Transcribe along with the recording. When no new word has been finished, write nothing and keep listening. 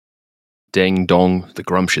Ding dong, the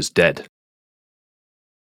Grumsh is dead.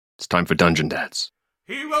 It's time for Dungeon Dads.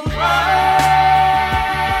 Heroes rise,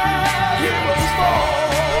 heroes fall.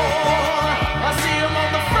 I see them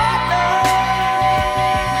on the front line,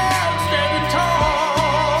 standing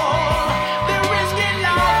tall. They're risking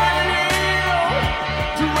life and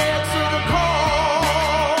limb to answer the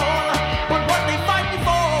call. But what they fighting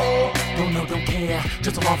for? Don't know, don't care.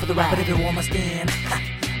 Just along for the ride, but everyone must stand.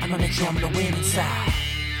 I'm gonna make sure I'm gonna win inside.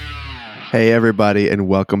 Hey, everybody, and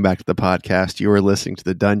welcome back to the podcast. You are listening to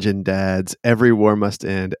the Dungeon Dads Every War Must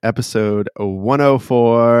End, episode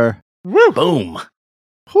 104. Woo! Boom.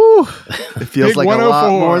 Whew. It feels Big like 104. a lot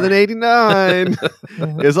more than 89.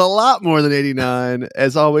 It's a lot more than 89.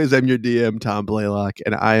 As always, I'm your DM, Tom Blaylock,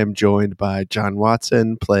 and I am joined by John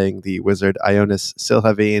Watson, playing the wizard Ionis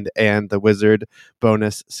Silhavind and the wizard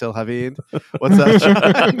Bonus Silhavind. What's up,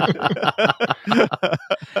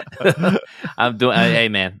 John? Hey,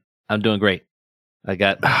 man. I'm doing great. I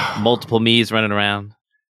got multiple me's running around.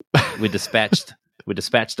 We dispatched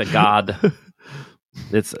a god.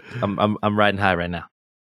 I'm riding high right now.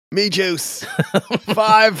 Me juice.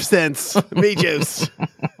 5 cents. Me juice.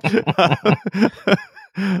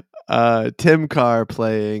 Tim Carr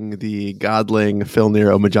playing the godling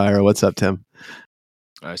Filnir Omajira. What's up, Tim?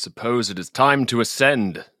 I suppose it is time to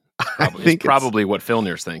ascend. It's probably what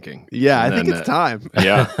Filnir's thinking. Yeah, And I think then, it's time.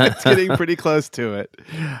 Yeah. It's getting pretty close to it.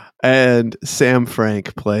 And Sam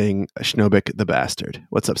Frank playing Schnobik the Bastard.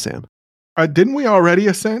 What's up, Sam? Didn't we already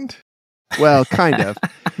ascend? Well, kind of.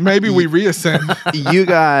 Maybe we reascend. You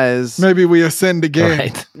guys... Maybe we ascend again.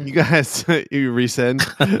 Right. You guys, you resend.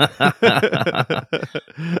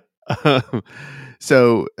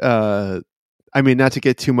 I mean, not to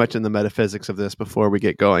get too much in the metaphysics of this before we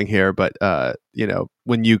get going here, but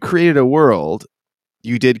when you created a world,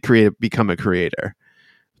 you did become a creator.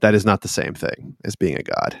 That is not the same thing as being a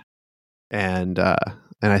god, and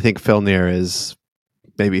I think Filnir is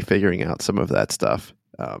maybe figuring out some of that stuff.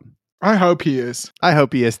 I hope he is. I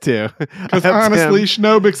hope he is too. Because honestly,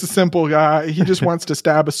 Schnobik's a simple guy. He just wants to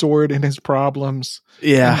stab a sword in his problems.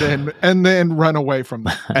 Yeah. And then run away from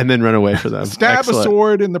them. And then run away from them. Stab Excellent. a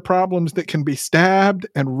sword in the problems that can be stabbed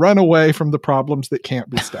and run away from the problems that can't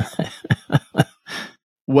be stabbed.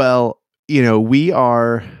 Well, we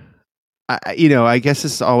are... I guess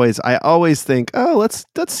it's I always think, let's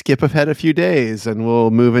skip ahead a few days and we'll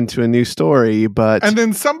move into a new story. But And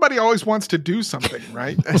then somebody always wants to do something,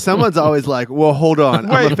 right? someone's always like, well, hold on.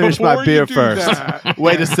 I'm going to finish my before beer you do first. that-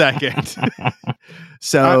 Wait a second.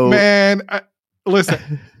 So,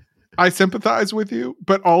 Listen, I sympathize with you,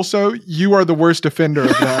 but also you are the worst offender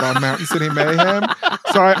of that on Mountain City Mayhem.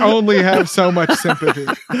 So I only have so much sympathy.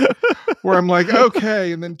 Where I'm like,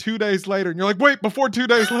 okay, and then 2 days later, and you're like, wait, before 2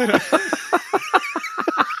 days later.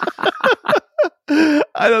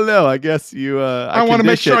 I don't know. I guess you... I want to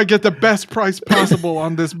make sure I get the best price possible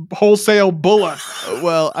on this wholesale bulla.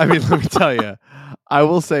 Well, I mean, let me tell you. I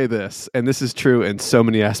will say this, and this is true in so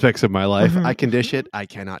many aspects of my life. I can dish it. I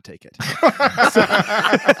cannot take it.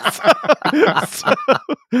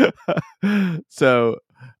 So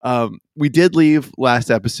we did leave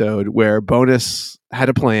last episode where Bonus had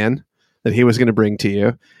a plan that he was going to bring to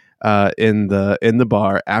you in the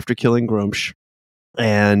bar after killing Grumsh,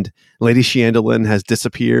 and Lady Shiandolin has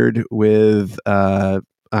disappeared with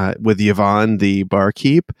Yvonne, the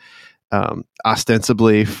barkeep.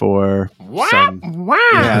 Ostensibly for some...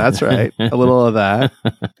 Yeah, that's right. A little of that.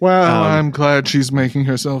 Well, I'm glad she's making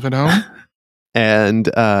herself at home. And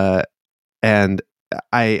I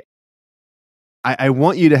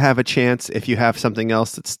want you to have a chance, if you have something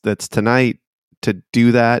else that's tonight, to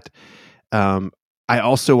do that. I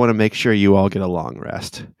also want to make sure you all get a long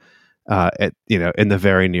rest in the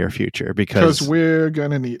very near future, because we're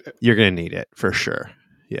gonna need it. You're gonna need it for sure.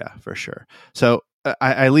 Yeah, for sure. So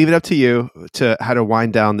I leave it up to you to how to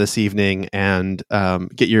wind down this evening and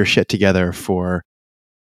get your shit together for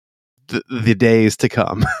the days to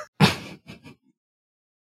come.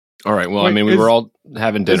 All right. Well, Wait, we were all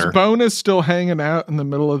having dinner. Is Bonus still hanging out in the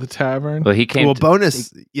middle of the tavern? Well, he came. Well,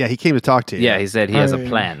 Bonus, he came to talk to you. Yeah, he said he has a yeah.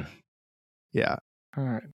 plan. Yeah. All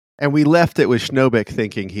right. And we left it with Schnobik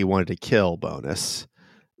thinking he wanted to kill Bonus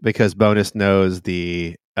because Bonus knows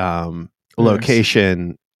the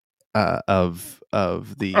location of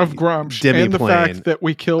Grumsh demi-plane and the fact that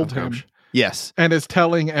we killed him. Grumsh. Yes. And is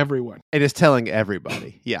telling everyone. And is telling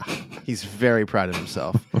everybody. Yeah. He's very proud of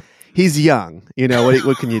himself. He's young.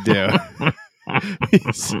 What can you do?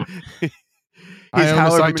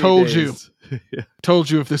 I told you. Yeah. Told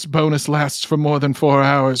you if this bonus lasts for more than 4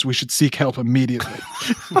 hours, we should seek help immediately.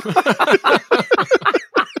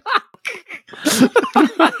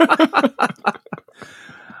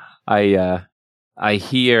 I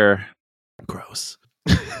hear Gross.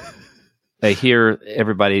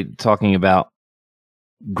 everybody talking about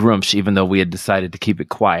Grumsh, even though we had decided to keep it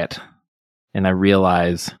quiet, and I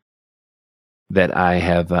realize that I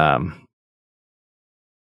have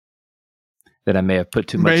that I may have put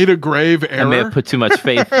too much. Made a grave error. I may have put too much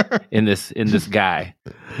faith in this guy,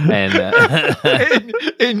 and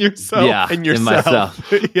in yourself. yeah, And in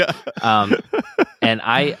myself. yeah. And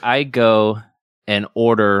I go and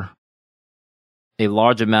order a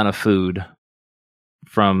large amount of food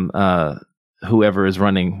from whoever is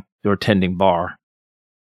running or tending bar,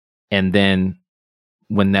 and then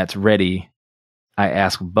when that's ready, I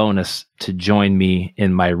ask Bonus to join me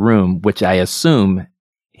in my room, which I assume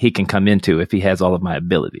he can come into if he has all of my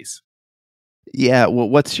abilities. Yeah. Well,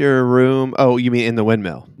 what's your room? Oh, you mean in the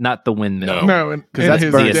windmill? Not the windmill. No, and 'Cause that's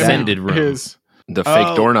his burned the down. ascended room. His, The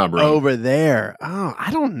fake doorknob room. over there. Oh, I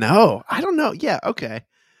don't know. Yeah. Okay.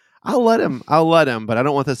 I'll let him, but I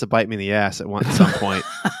don't want this to bite me in the ass at some point.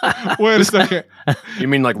 wait a second. You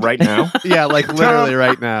mean like right now? Yeah, like literally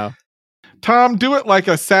right now. Tom, do it like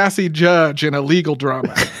a sassy judge in a legal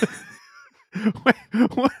drama. Wait,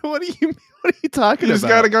 what are you talking You just about?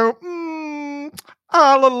 got to go,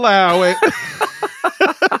 I'll allow it.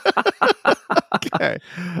 Okay.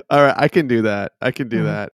 All right, I can do that.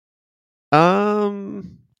 I'll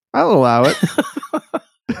allow it.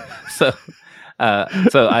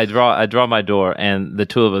 So I draw my door, and the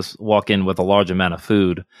two of us walk in with a large amount of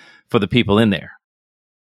food for the people in there.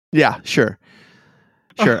 Yeah, sure.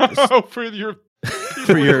 Sure. Oh, for your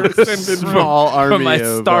For your ascended room. small army my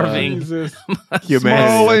of starving Jesus. humanity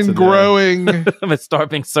Small that's and in there. growing. My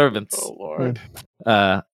starving servants. Oh, Lord.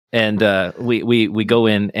 And we go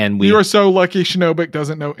in, and we You are so lucky Schnobik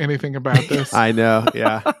doesn't know anything about this. I know,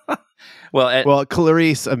 yeah. Well,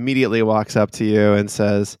 Clarice immediately walks up to you and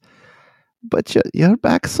says, "But you're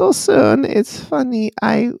back so soon. It's funny.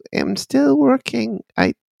 I am still working.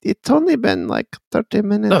 It's only been like 30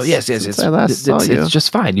 minutes. Oh yes, since it's I last saw you. it's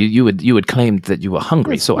just fine. You had claimed that you were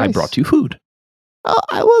hungry, That's so I nice. brought you food. Oh,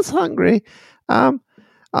 I was hungry.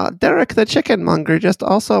 Derek the chicken monger just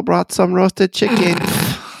also brought some roasted chicken.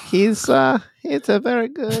 He's a very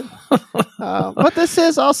good. But this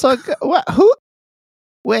is also good. What? Who?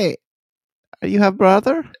 Wait, you have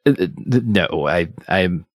brother? No,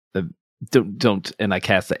 I'm don't, and I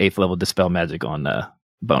cast the 8th level dispel magic on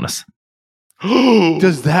Bonus.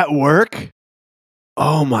 Does that work?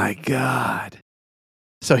 Oh my god!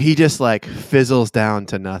 So he just like fizzles down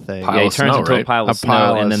to nothing. Pile Yeah, he of turns snow, into a right? pile A of snow,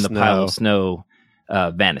 pile and of then the pile of snow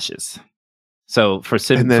vanishes. So for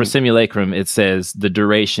And then- for simulacrum, it says the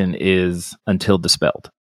duration is until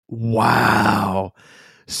dispelled. Wow.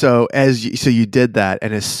 So you did that,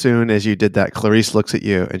 and as soon as you did that, Clarice looks at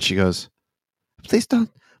you and she goes, "Please don't.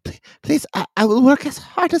 Please, I will work as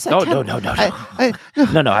hard as I Oh can." no!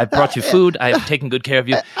 No. I brought you food. I have taken good care of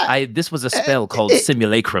you. This was a spell called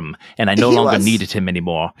simulacrum, and I no He longer was- needed him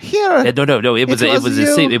anymore. Here. No. It was an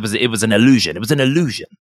illusion. It was an illusion.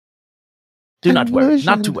 Do not worry.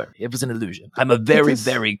 Not to Illusion. worry. It was an illusion. I'm a very, is-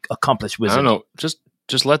 very accomplished I wizard. don't know.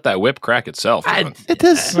 Just let that whip crack itself. John. It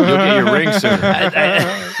is. You'll get your ring soon.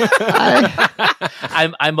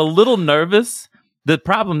 I'm a little nervous. The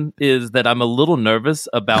problem is that I'm a little nervous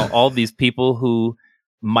about all these people who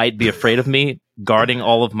might be afraid of me guarding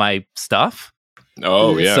all of my stuff.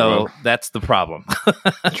 Oh yeah. so well, that's the problem.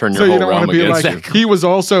 turn your So you whole don't realm want to be against like, you. Exactly. he was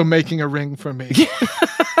also making a ring for me.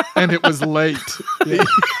 And it was late. Yeah.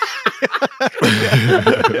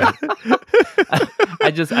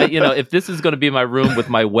 If this is going to be my room with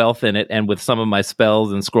my wealth in it and with some of my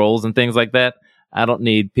spells and scrolls and things like that, I don't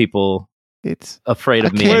need people It's. afraid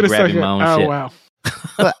of me Okay. Wait and a grabbing second. my own Oh, shit. wow.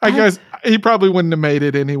 But I guess he probably wouldn't have made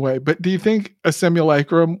it anyway. But do you think a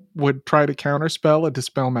simulacrum would try to counterspell or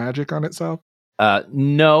dispel magic on itself?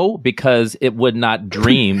 No, because it would not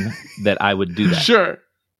dream that I would do that. Sure.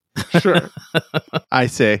 Sure. I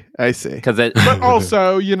see. Because But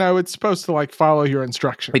also, it's supposed to like follow your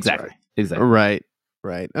instructions. exactly, right? exactly.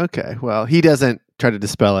 Right. Okay. Well, he doesn't try to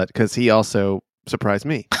dispel it because he also surprised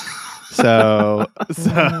me. So if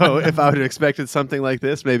I would have expected something like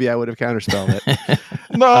this, maybe I would have counterspelled it.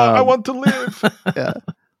 No, I Um, want to live. Yeah.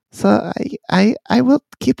 So I will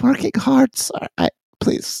keep working hard, sir.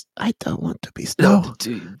 Please, I don't want to be No,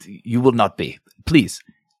 snow. you will not be. Please,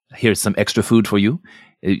 here's some extra food for you.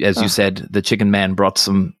 As you said, the chicken man brought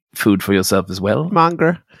some food for yourself as well.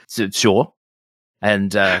 Monger. Sure.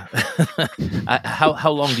 And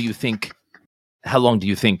how long do you think? How long do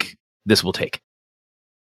you think this will take?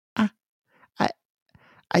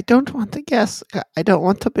 I don't want to guess. I don't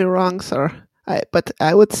want to be wrong, sir. But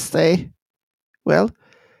I would say, well,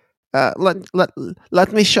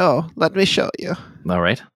 Let me show you. All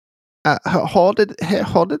right. Hold it. Here,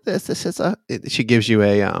 hold it. This is a. She gives you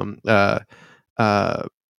a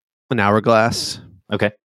an hourglass,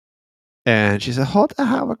 Okay. and she said, "Hold the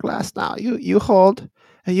hourglass now. You hold,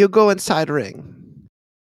 and you go inside ring.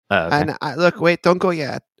 Okay. And wait, don't go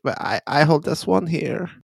yet. But I hold this one here,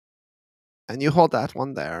 and you hold that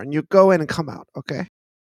one there, and you go in and come out. Okay.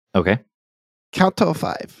 Okay. Count to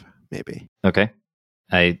 5, maybe. Okay.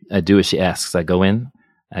 I do as she asks. I go in.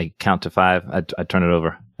 I count to 5. I turn it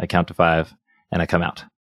over. I count to 5, and I come out.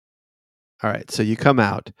 All right. So you come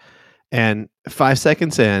out, and 5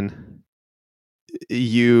 seconds in,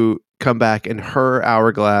 you come back, and her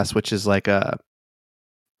hourglass, which is like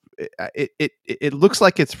it looks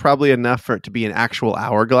like it's probably enough for it to be an actual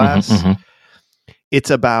hourglass. Mhm. It's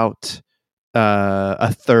about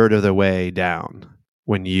a third of the way down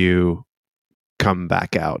when you come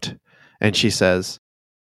back out, and she says,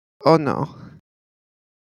 "Oh no,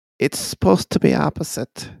 it's supposed to be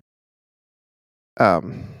opposite.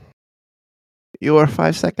 You were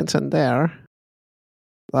 5 seconds in there.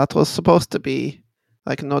 That was supposed to be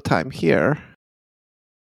like no time here.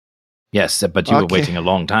 Yes, but you were Okay. waiting a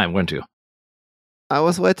long time, weren't you? I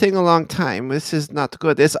was waiting a long time. This is not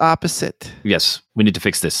good. It's opposite. Yes, we need to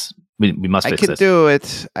fix this. We must I fix can this. do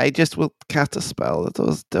it. I just will cast a spell. It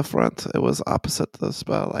was different. It was opposite the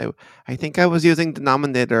spell. I think I was using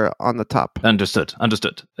denominator on the top. Understood.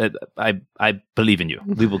 I believe in you.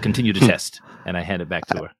 We will continue to test. And I hand it back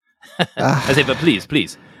to her. I say, but please,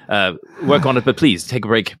 work on it. But please, take a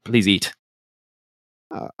break. Please eat.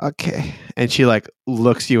 Okay. And she like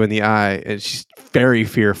looks you in the eye, and she's very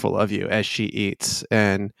fearful of you as she eats.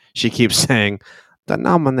 And she keeps saying,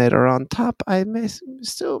 denominator on top. I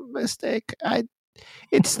still mistake.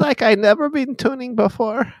 It's like I never been tuning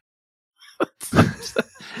before.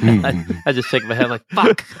 I just shake my head like,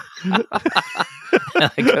 fuck.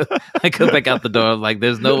 I go back out the door like,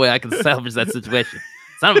 there's no way I can salvage that situation.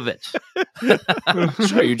 Son of a bitch.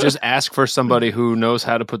 Sure, you just ask for somebody who knows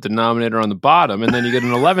how to put the denominator on the bottom, and then you get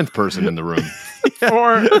an 11th person in the room.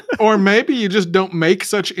 Or maybe you just don't make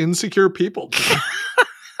such insecure people.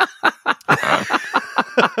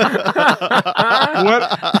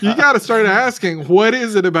 What you got to start asking, what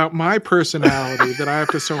is it about my personality that I have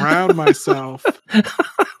to surround myself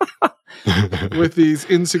with these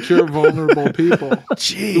insecure, vulnerable people?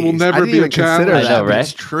 Jeez, It will never I didn't be a even consider challenge. I that, know, but right?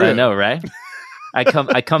 It's true. I know, right? I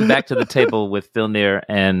come back to the table with Filnir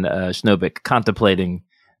and Schnobik contemplating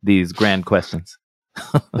these grand questions.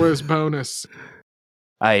 Where's bonus?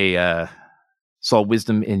 I saw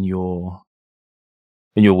wisdom in your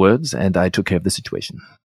words, and I took care of the situation.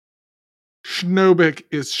 Schnobik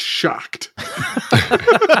is shocked.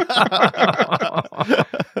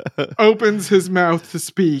 Opens his mouth to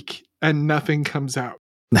speak, and nothing comes out.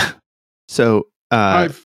 So,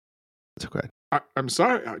 I've it's okay. I'm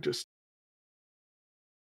sorry.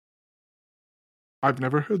 I've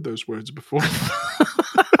never heard those words before,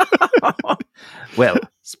 Well,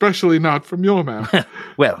 especially not from your mouth.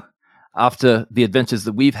 well, after the adventures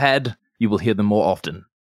that we've had, you will hear them more often.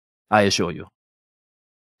 I assure you.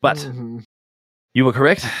 But Mhm. you were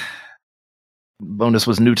correct. Bonus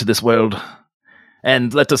was new to this world.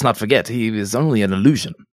 And let us not forget, he is only an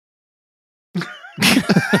illusion.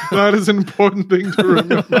 That is an important thing to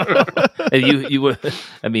remember. And you were,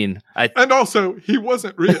 I mean, And also, he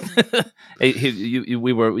wasn't real.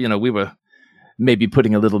 we were maybe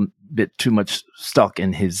putting a little bit too much stock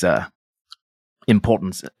in his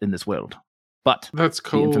importance in this world. But That's the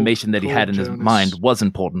cold. information that he had in his Jonas. mind was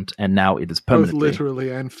important, and now it is Both permanently.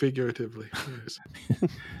 literally and figuratively. Yes.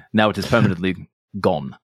 Now it is permanently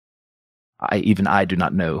gone. I do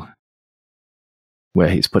not know where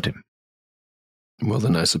he's put him. Well,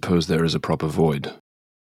 then I suppose there is a proper void.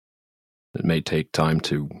 It may take time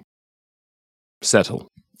to settle.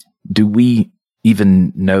 Do we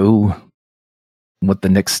even know what the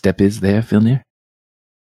next step is there, Filnir?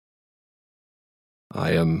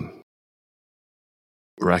 I am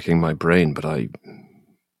racking my brain, but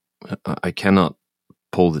I cannot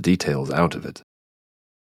pull the details out of it.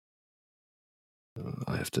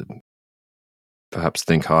 I have to perhaps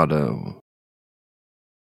think harder.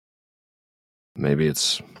 Maybe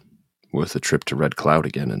it's worth a trip to Red Cloud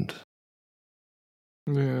again and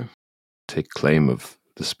Yeah. take claim of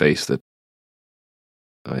the space that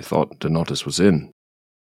I thought Donatus was in.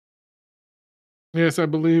 Yes, I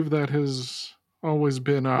believe that has always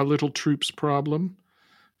been our little troop's problem.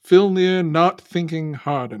 Filnir not thinking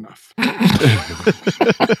hard enough.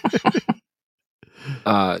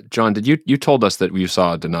 John, did you told us that you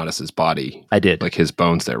saw Donatus's body, I did. like his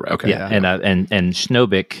bones there? Okay. Yeah, and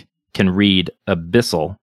Schnobik can read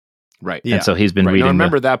Abyssal Right. Yeah. And so he's been Right. reading. No, I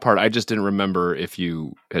remember that part. I just didn't remember if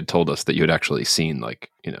you had told us that you had actually seen, like,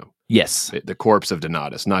 Yes. the corpse of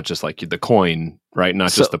Donatus, not just like the coin, right?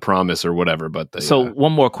 Not So- just the promise or whatever, but the. So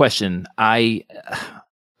one more question. I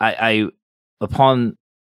upon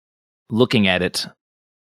looking at it,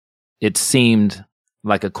 it seemed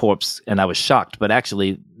like a corpse, and I was shocked. But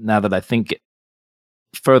actually, now that I think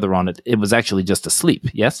further on it, it was actually just asleep.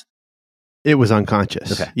 Yes. It was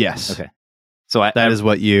unconscious. Okay. Yes. Okay. So That is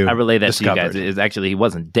what you I relay that to you discovered. guys. It is actually he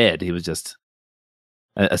wasn't dead. He was just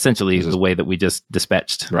essentially He was the way that we just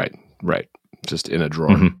dispatched. right. Just in a drawer.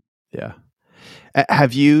 Mhm. Yeah.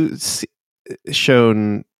 Have you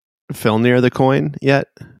shown Filnir the coin yet?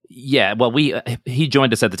 Yeah. Well, he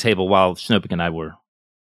joined us at the table while Schnopik and I were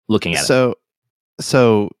looking at it.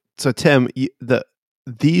 So Tim,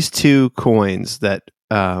 these two coins that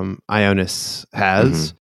Ionis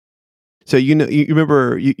has. So you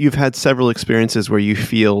remember you've had several experiences where you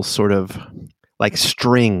feel sort of like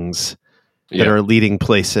strings that Yeah. are leading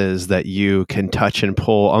places that you can touch and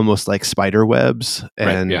pull, almost like spider webs, Right,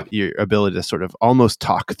 and yeah. your ability to sort of almost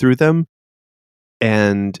talk through them,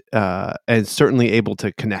 and certainly able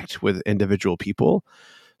to connect with individual people.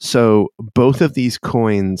 So both of these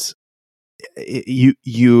coins, you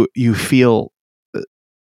feel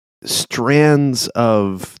strands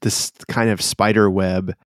of this kind of spider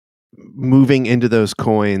web moving into those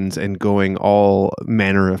coins and going all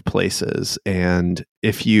manner of places. And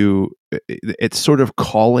it's sort of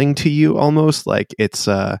calling to you, almost like it's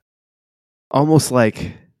almost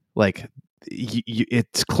like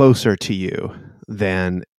it's closer to you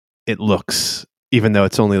than it looks, even though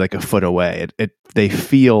it's only like a foot away. They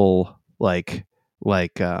feel like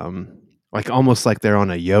almost like they're on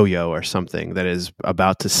a yo-yo or something that is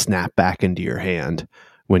about to snap back into your hand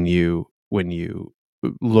when you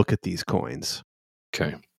look at these coins.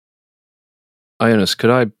 Okay. Ionis, could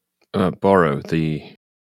I borrow the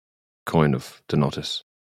coin of Donatus?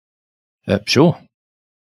 Sure.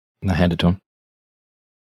 And I hand it to him.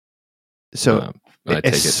 So I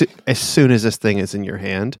take it. as soon as this thing is in your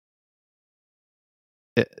hand,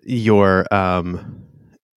 you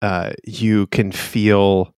can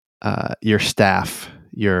feel your staff,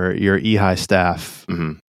 your Ehi staff,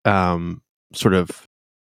 Mhm. sort of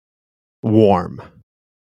warm.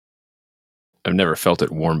 I've never felt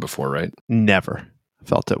it warm before, right? Never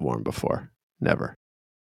felt it warm before. Never.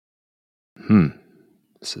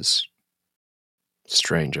 This is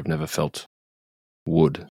strange. I've never felt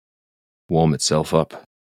wood warm itself up.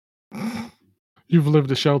 You've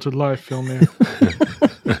lived a sheltered life, Filnir.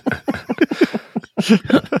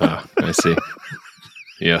 I see.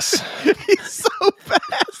 Yes. He's so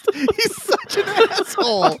fast. He's such an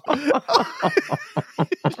asshole.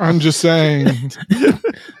 I'm just saying.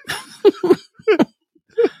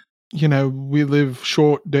 We live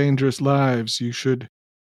short, dangerous lives. You should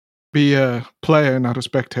be a player, not a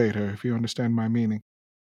spectator, if you understand my meaning.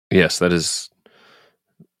 Yes, that is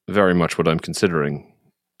very much what I'm considering.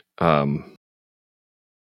 Then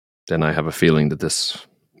I have a feeling that this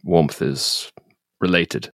warmth is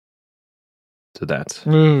related to that.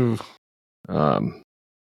 Ooh. Um,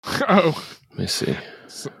 Oh, let me see.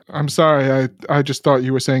 I'm sorry. I just thought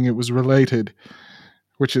you were saying it was related,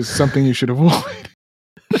 which is something you should avoid.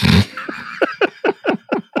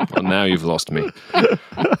 Well, now you've lost me.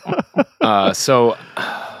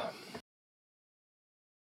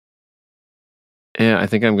 Yeah, I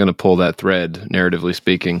think I'm going to pull that thread, narratively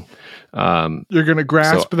speaking. You're going to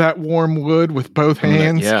grasp that warm wood with both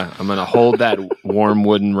hands? I'm going to hold that warm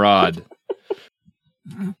wooden rod,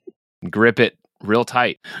 grip it real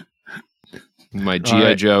tight. My G.I.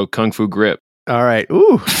 right. Joe Kung Fu grip. All right.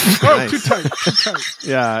 Ooh. Oh, Nice. too tight. Too tight.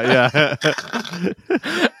 Yeah.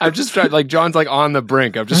 I'm just trying, like, John's like on the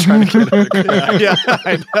brink. I'm just trying to get him to Yeah,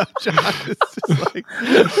 I know, John. It's just like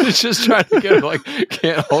It's just trying to get him, like,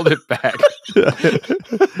 can't hold it back.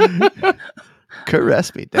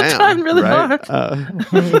 caress me down. trying really right?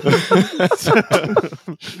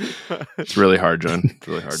 It's really hard, John. It's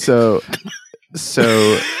really hard.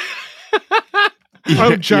 So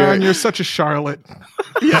Oh, John, you're- you're such a Charlotte.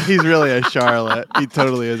 yeah, he's really a Charlotte. He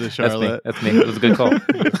totally is a Charlotte. That's me. It was a good call. It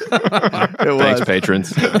was. Thanks,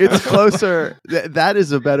 patrons. It's closer. That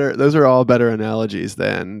is a better. Those are all better analogies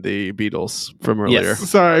than the Beatles from earlier, Yes.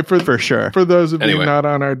 Sorry, for sure. For those of Anyway. you not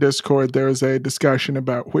on our Discord, there was a discussion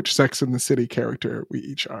about which Sex and the City character we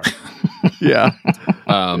each are. Yeah.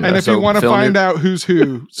 And if you want to find out who's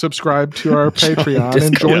who, subscribe to our Patreon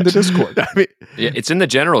and join the Discord. I mean, Yeah, it's in the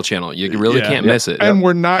general channel. You really Yeah. can't miss it. And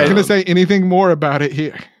we're not going to say anything more about it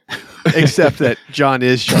here. except that John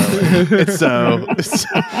is Charlotte. It's so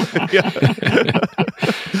yeah.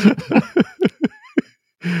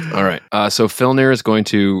 All right. So Filnir is going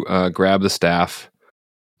to grab the staff.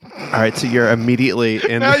 All right, so you're immediately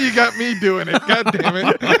in. Now you got me doing it. God damn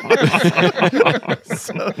it.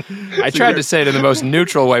 I tried to say it in the most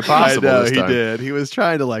neutral way possible. I know this he time. did. He was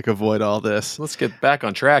trying to like avoid all this. Let's get back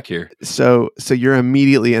on track here. So you're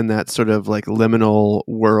immediately in that sort of like liminal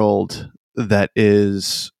world that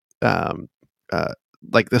is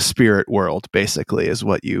like the spirit world, basically, is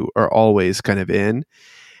what you are always kind of in.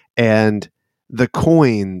 And the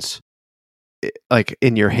coins, like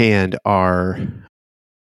in your hand, are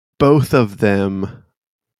both of them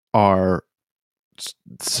are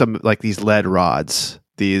some like these lead rods,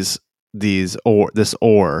 this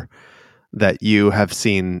ore that you have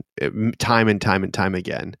seen time and time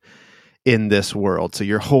again in this world. So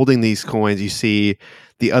you're holding these coins. You see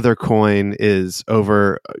the other coin is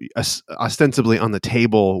over ostensibly on the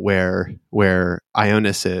table where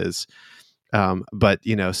Ionis is. But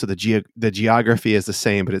so the geography is the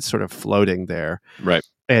same, but it's sort of floating there. Right.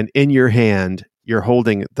 And in your hand, you're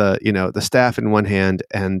holding the staff in one hand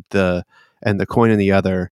and the coin in the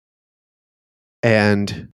other.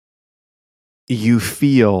 And you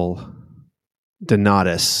feel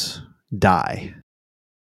Donatus die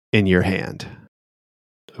in your hand.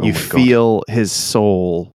 Oh You my God. feel his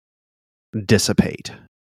soul dissipate.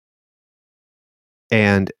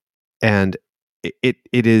 And it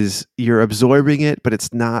is, you're absorbing it, but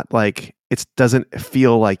it's not like, it doesn't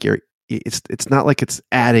feel like it's not like it's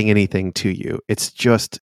adding anything to you. It's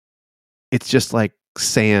just like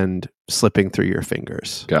sand slipping through your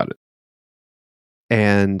fingers. Got it.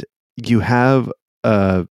 And you have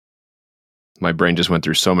My brain just went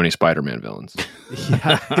through so many Spider-Man villains.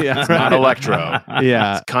 yeah, It's not Electro.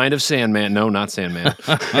 Yeah. It's kind of Sandman. No, not Sandman.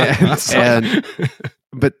 and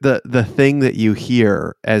but the thing that you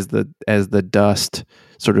hear as the dust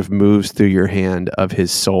sort of moves through your hand of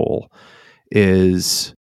his soul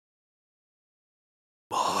is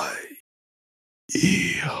my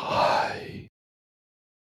Eli.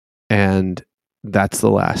 And that's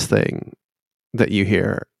the last thing that you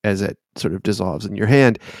hear as it sort of dissolves in your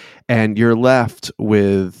hand, and you're left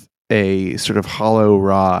with a sort of hollow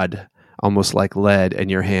rod, almost like lead, in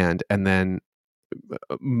your hand, and then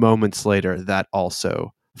moments later that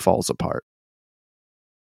also falls apart.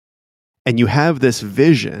 And you have this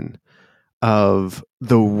vision of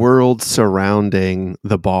the world surrounding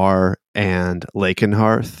the bar and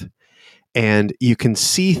Lakenhearth, and you can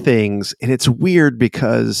see things, and it's weird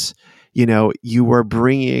because you are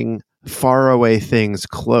bringing faraway things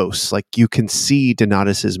close. Like you can see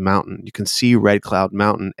Donatus's mountain, you can see Red Cloud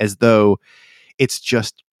Mountain as though it's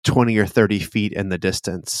just 20 or 30 feet in the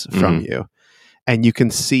distance from you, and you can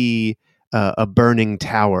see a burning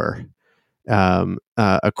tower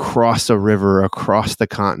across a river, across the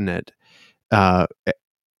continent,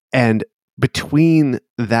 and between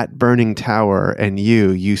that burning tower and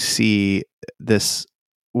you see this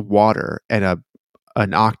water and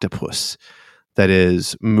an octopus that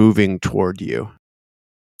is moving toward you.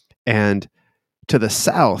 And to the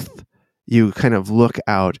south, you kind of look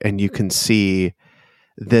out and you can see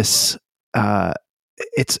this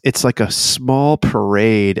it's like a small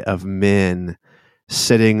parade of men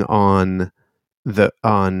sitting on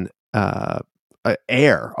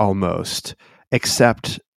air almost,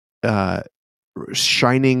 except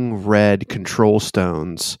shining red control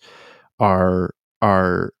stones are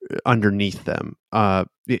underneath them,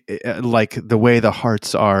 like the way the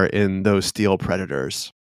hearts are in those steel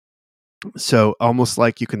predators. So almost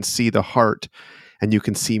like you can see the heart and you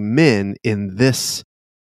can see men in this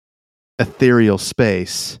ethereal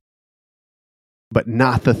space, but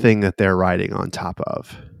not the thing that they're riding on top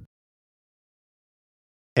of.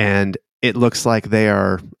 And it looks like they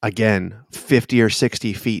are, again, 50 or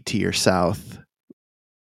 60 feet to your south.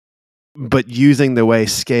 But using the way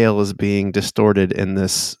scale is being distorted in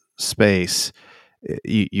this space,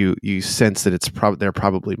 you sense that they're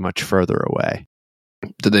probably much further away.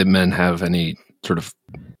 Do the men have any sort of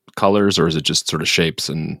colors, or is it just sort of shapes?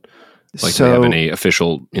 And like, do they have any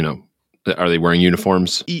official, are they wearing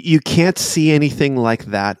uniforms? You can't see anything like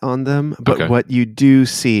that on them, but Okay. what you do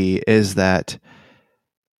see is that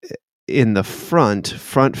in the front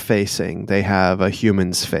facing, they have a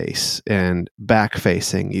human's face, and back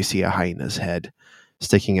facing, you see a hyena's head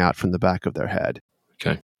sticking out from the back of their head.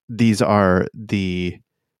 Okay. These are the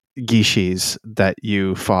Gishis that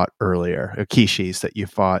you fought earlier, or Kishis that you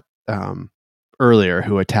fought earlier,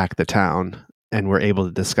 who attacked the town and were able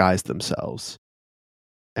to disguise themselves.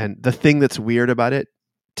 And the thing that's weird about it,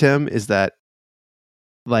 Tim, is that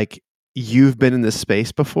like you've been in this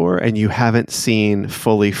space before and you haven't seen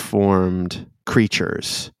fully formed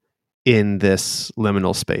creatures in this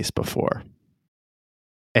liminal space before.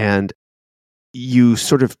 and you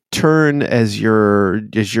sort of turn as you're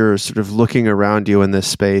sort of looking around you in this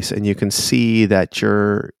space, and you can see that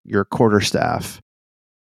your quarterstaff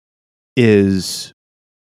it's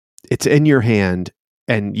in your hand,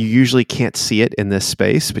 and you usually can't see it in this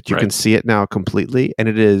space, but you can see it now completely, and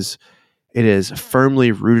it is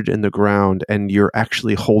firmly rooted in the ground, and you're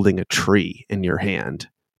actually holding a tree in your hand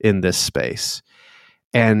in this space.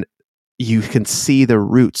 And you can see the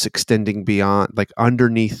roots extending beyond, like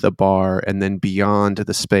underneath the bar and then beyond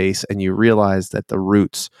the space, and you realize that the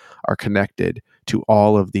roots are connected to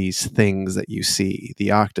all of these things that you see: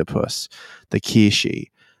 the octopus, the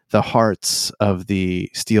Kishi, the hearts of the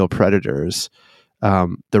steel predators,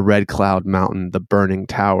 the Red Cloud Mountain, the burning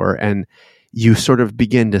tower. And you sort of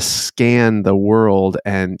begin to scan the world,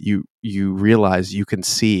 and you realize you can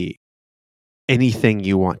see anything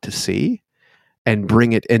you want to see and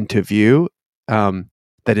bring it into view,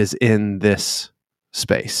 that is in this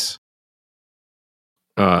space.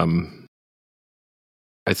 I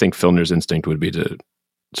think Filner's instinct would be to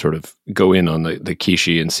sort of go in on the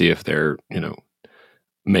Kishi and see if they're,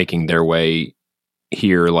 making their way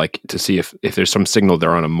here, like to see if there's some signal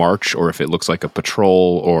they're on a march, or if it looks like a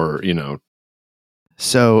patrol, or,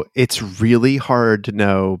 So it's really hard to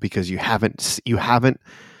know because you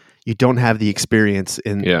don't have the experience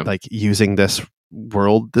in like using this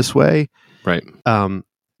world this way. Right.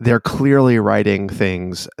 They're clearly writing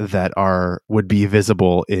things that would be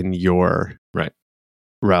visible in your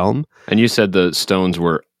realm. And you said the stones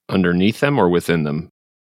were underneath them or within them?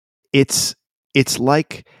 It's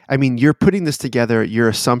like, I mean, you're putting this together. Your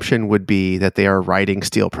assumption would be that they are riding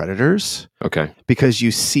steel predators. Okay. Because you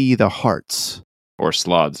see the hearts. Or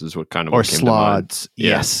slods is what kind of or what came slods. To mind.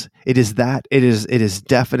 Yes. It is that. It is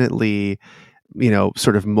definitely,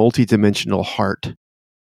 sort of multi-dimensional heart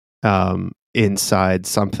inside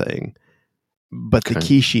something. But the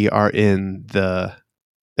Kishi are in the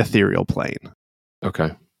ethereal plane.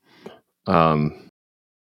 Okay.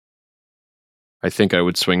 I think I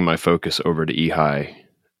would swing my focus over to Ehai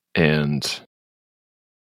and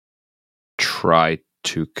try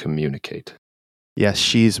to communicate. Yes,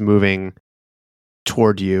 she's moving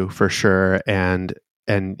toward you for sure, and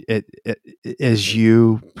as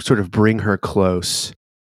you sort of bring her close,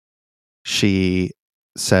 she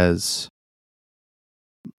says,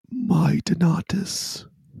 "My Donatus,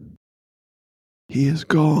 he is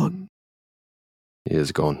gone. He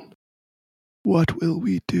is gone. What will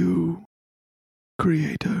we do,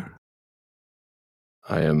 Creator?"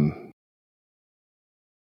 I am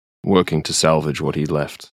working to salvage what he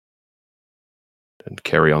left and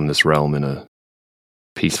carry on this realm in a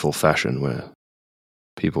peaceful fashion where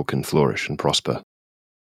people can flourish and prosper.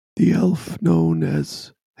 The elf known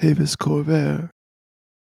as Havis Corvair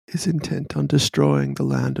is intent on destroying the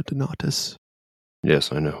land of Donatus.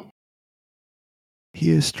 Yes, I know.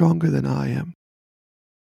 He is stronger than I am.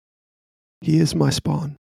 He is my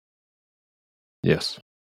spawn. Yes.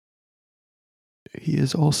 He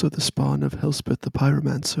is also the spawn of Helspeth the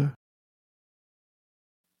Pyromancer.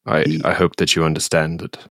 I hope that you understand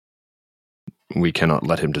that we cannot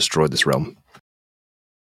let him destroy this realm.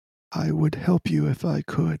 I would help you if I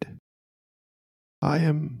could. I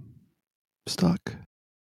am stuck.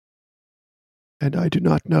 And I do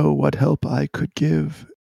not know what help I could give.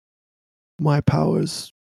 My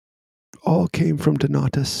powers all came from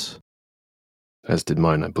Donatus. As did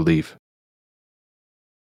mine, I believe.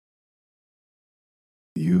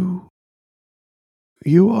 You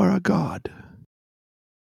are a god.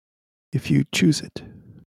 If you choose it.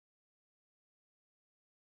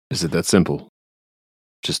 Is it that simple?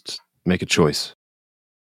 Just make a choice.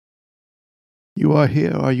 You are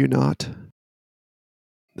here, are you not?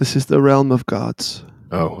 This is the realm of gods.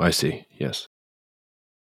 Oh, I see. Yes.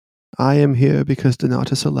 I am here because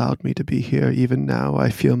Donatus allowed me to be here. Even now, I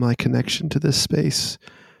feel my connection to this space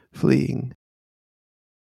fleeing.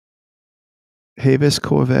 Havis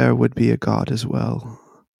Corvair would be a god as well.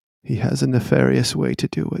 He has a nefarious way to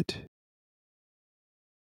do it.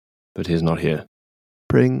 But he's not here.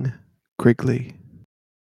 Bring Griggly.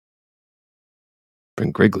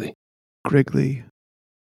 Bring Griggly. Griggly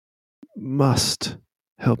must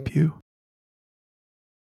help you.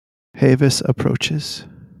 Havis approaches.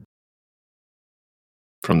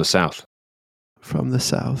 From the south. From the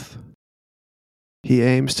south. He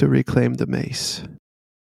aims to reclaim the mace.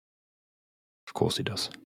 Of course he does.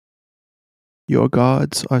 Your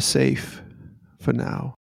gods are safe for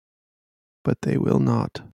now, but they will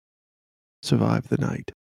not survive the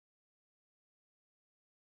night.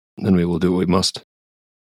 Then we will do what we must.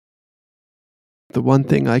 The one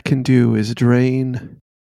thing I can do is drain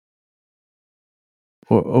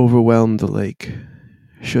or overwhelm the lake.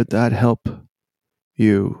 should that help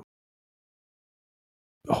you,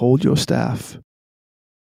 hold your staff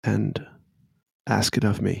and ask it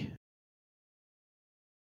of me.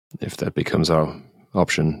 If that becomes our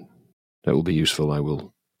option, that will be useful. I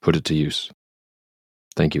will put it to use.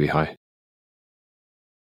 Thank you, Ihai.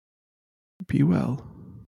 Be well.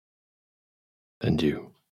 And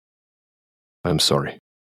you. I'm sorry.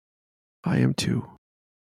 I am too.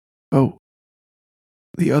 Oh,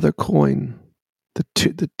 the other coin, the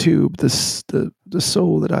tube, the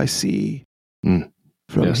soul that I see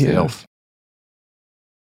from Yes, here. the elf.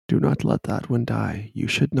 Do not let that one die. You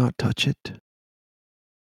should not touch it.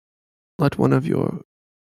 Let one of your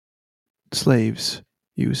slaves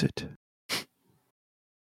use it.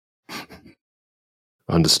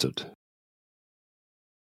 Understood.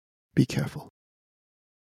 Be careful.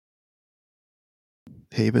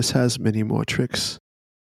 Havis has many more tricks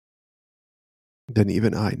than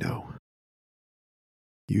even I know.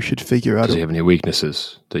 You should figure out. Does he have any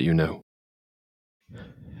weaknesses that you know?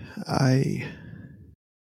 I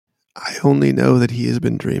only know that he has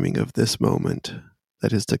been dreaming of this moment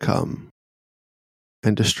that is to come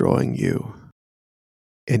and destroying you.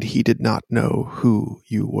 And he did not know who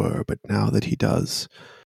you were, but now that he does,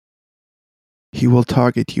 he will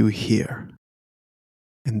target you here,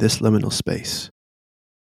 in this liminal space.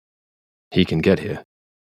 He can get here.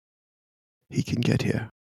 He can get here.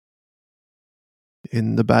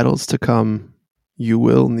 In the battles to come, you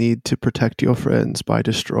will need to protect your friends by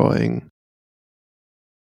destroying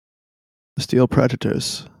the steel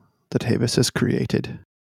predators that Havis has created.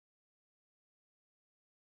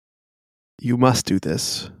 You must do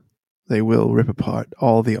this. They will rip apart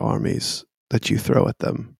all the armies that you throw at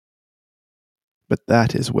them. But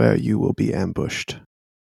that is where you will be ambushed.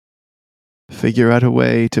 Figure out a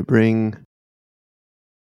way to bring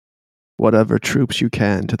whatever troops you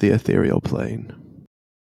can to the ethereal plane.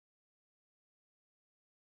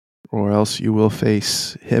 Or else you will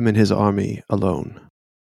face him and his army alone.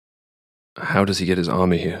 How does he get his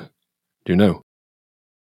army here? Do you know?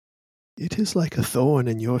 It is like a thorn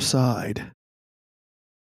in your side.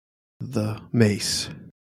 The mace.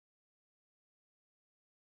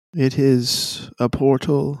 It is a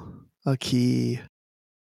portal, a key.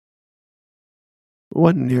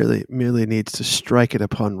 One merely needs to strike it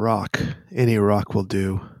upon rock. Any rock will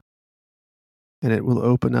do. And it will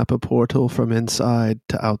open up a portal from inside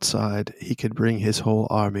to outside. He could bring his whole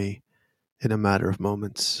army in a matter of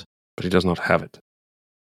moments. But he does not have it.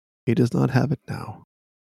 He does not have it now.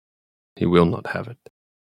 He will not have it.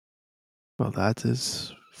 Well, that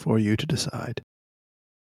is for you to decide.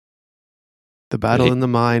 The battle in the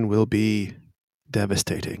mine will be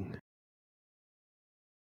devastating.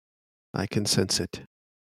 I can sense it.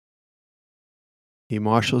 He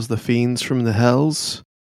marshals the fiends from the hells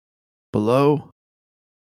below.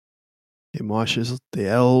 He marshals the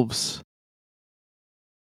elves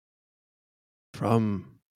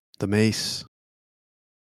from the mace.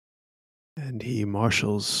 And he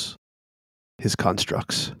marshals his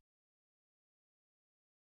constructs.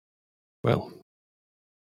 Well,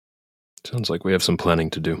 sounds like we have some planning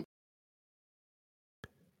to do.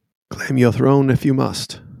 Claim your throne if you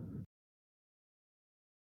must.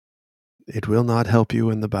 It will not help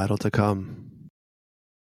you in the battle to come.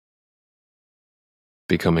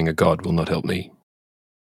 Becoming a god will not help me.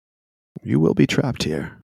 You will be trapped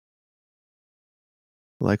here.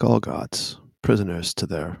 Like all gods, prisoners to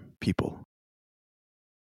their people.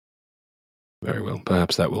 Very well.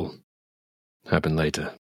 Perhaps that will happen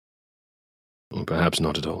later. Or perhaps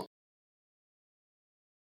not at all.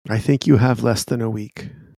 I think you have less than a week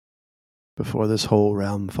before this whole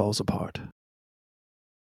realm falls apart.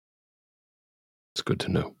 It's good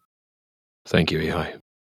to know. Thank you, Ihai.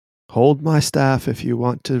 Hold my staff if you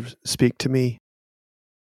want to speak to me.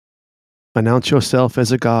 Announce yourself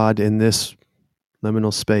as a god in this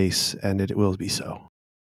liminal space, and it will be so.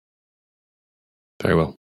 Very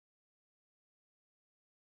well.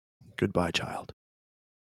 Goodbye, child.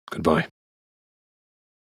 Goodbye.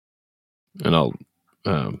 And I'll,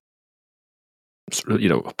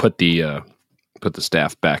 put the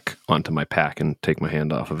staff back onto my pack and take my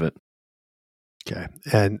hand off of it. Okay.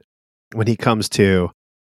 And when he comes to,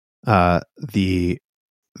 the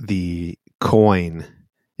coin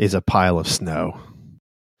is a pile of snow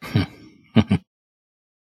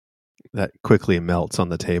that quickly melts on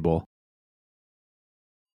the table.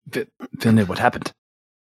 Finley, what happened?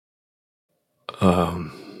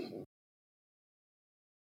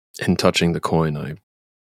 In touching the coin,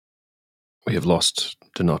 we have lost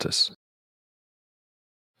Donatus.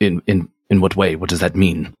 In what way? What does that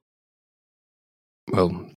mean?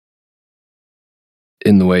 Well,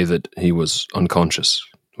 in the way that he was unconscious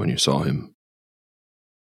when you saw him,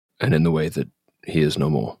 and in the way that he is no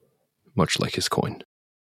more, much like his coin.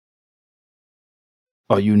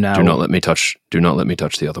 Are you now? Do not let me touch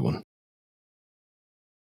the other one.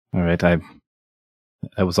 All right, I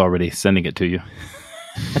was already sending it to you.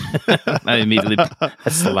 I immediately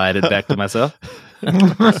slide it back to myself.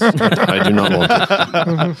 I do not want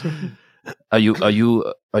it. Are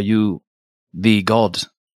you the god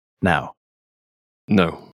now?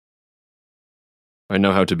 No. I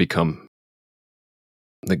know how to become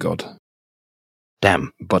the god.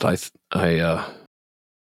 Damn. But I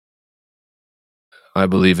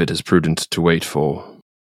believe it is prudent to wait for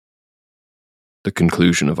the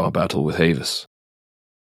conclusion of our battle with Havis.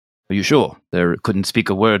 Are you sure? There, Couldn't speak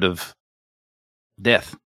a word of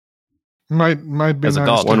death. Might be As a nice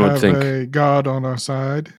god. to One would have think. a god on our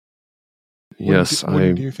side. yes,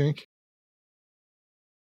 Wouldn't you think?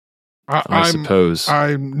 I suppose.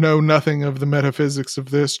 I know nothing of the metaphysics of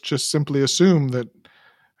this. Just simply assume that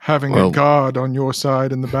having Well- a god on your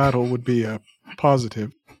side in the battle would be a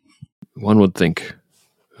positive. One would think,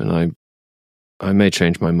 and I may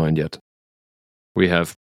change my mind yet. We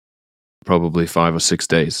have probably 5 or 6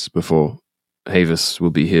 days before Havis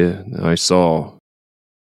will be here. I saw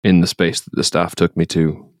in the space that the staff took me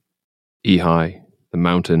to, Ehai, the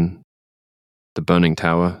mountain, the burning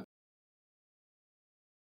tower,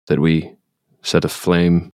 that we set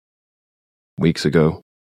aflame weeks ago.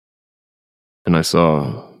 And I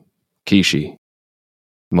saw Kishi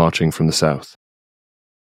marching from the south.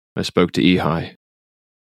 I spoke to Ehai.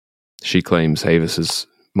 She claims Havis is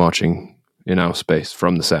marching in our space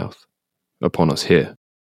from the south, upon us here.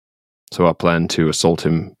 So our plan to assault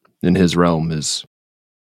him in his realm is,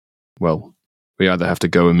 well, we either have to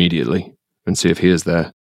go immediately and see if he is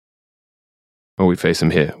there, or we face him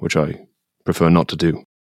here, which I prefer not to do.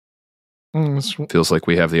 Feels like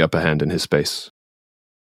we have the upper hand in his space.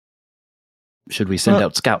 Should we send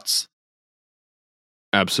out scouts?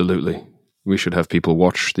 Absolutely. We should have people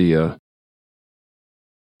watch the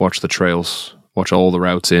trails, watch all the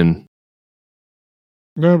routes in.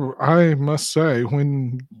 No, I must say,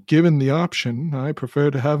 when given the option, I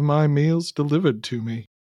prefer to have my meals delivered to me.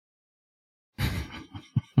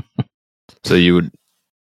 So you would...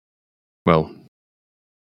 Well,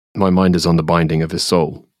 my mind is on the binding of his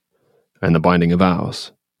soul, and the binding of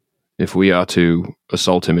ours. If we are to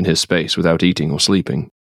assault him in his space without eating or sleeping,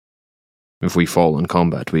 if we fall in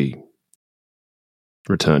combat, we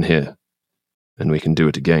return here, and we can do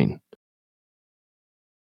it again.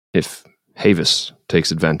 If Havis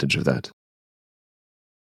takes advantage of that,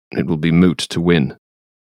 it will be moot to win.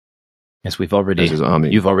 Yes, we've already. As his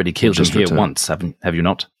army You've already killed him just here returned. once, have you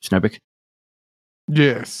not, Schnurbeck?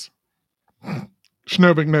 Yes.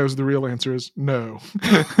 Schnurbeck knows the real answer is no.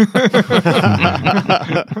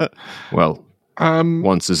 Well,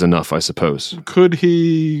 once is enough, I suppose. Could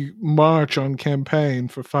he march on campaign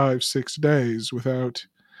for 5-6 days without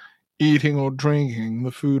eating or drinking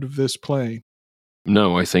the food of this plane?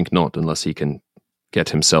 No, I think not, unless he can get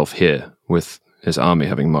himself here, with his army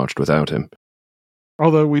having marched without him.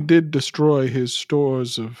 Although we did destroy his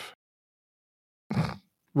stores of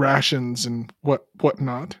rations and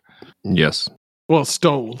whatnot. Yes, Well,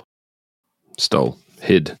 stole.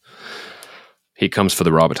 hid. He comes for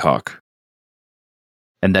the Robert Hawk.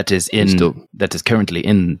 And that is that is currently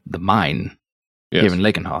in the mine Yes. here in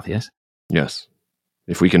Lakenhearth, yes? Yes.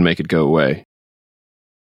 If we can make it go away,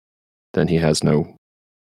 then he has no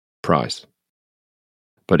prize.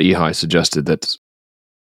 But Ehai suggested that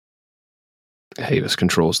Havis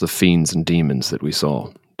controls the fiends and demons that we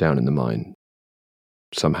saw down in the mine.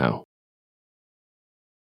 Somehow.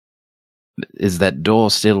 Is that door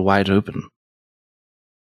still wide open?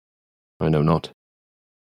 I know not.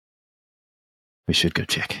 We should go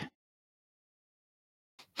check.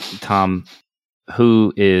 Tom,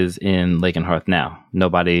 who is in Lakenhearth now?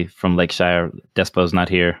 Nobody from Lakeshire. Despo's not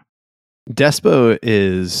here. Despo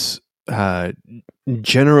is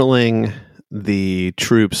generaling the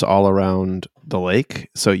troops all around the lake.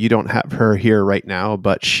 So you don't have her here right now,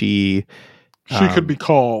 but she Could be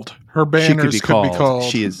called. Her banners could be called.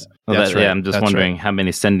 She is. Well, that's right. Yeah, I'm just That's wondering right. how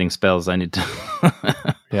many sending spells I need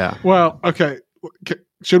to. Yeah. Well, okay.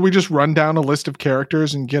 Should we just run down a list of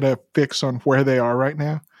characters and get a fix on where they are right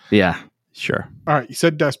now? Yeah. Sure. All right, you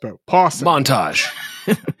said Despo. Pawson. Montage!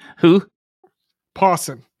 Who?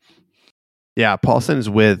 Pawson. Yeah. Paulson is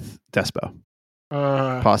with Despo.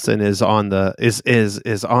 Paulson is on the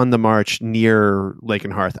is on the march near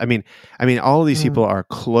Lakenhearth. I mean, all of these people are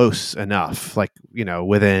close enough, like,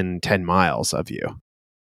 within 10 miles of you.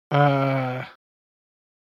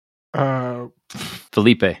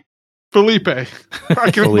 Felipe. Felipe. I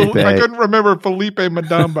couldn't remember Felipe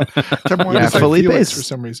Madamba. Kept wanting to say Felix for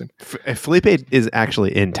some reason. Felipe is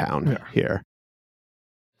actually in town here.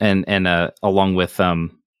 And along with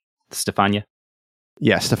Stefania.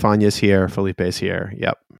 Yeah, Stefania's here. Felipe's here.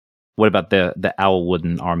 Yep. What about the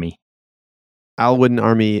Owlwooden army? Owlwooden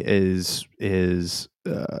army is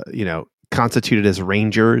constituted as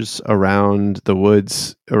rangers around the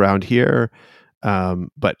woods around here,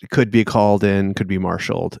 but could be called in, could be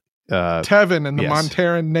marshaled. Tevin and the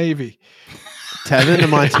Monteran Navy. Tevin, the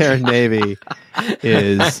Monteran Navy,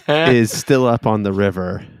 is still up on the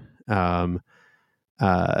river.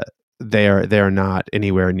 They are not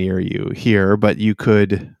anywhere near you here, but you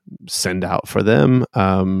could send out for them.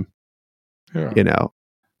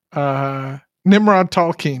 Nimrod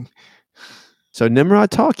Tolkien. So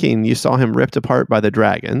Nimrod Tolkien, you saw him ripped apart by the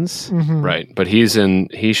dragons, right? But he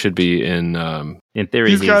should be in. In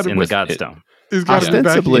theory, he's in the Godstone. He's got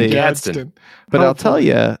ostensibly Gadsden. But I'll tell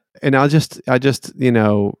you, and I just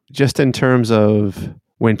just in terms of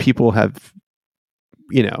when people have,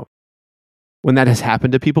 when that has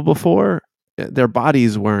happened to people before, their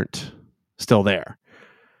bodies weren't still there,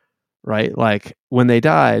 right? Like when they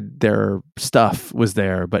died, their stuff was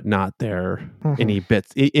there, but not their any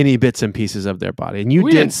bits and pieces of their body. And you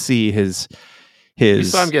did see his. We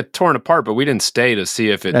saw him get torn apart, but we didn't stay to see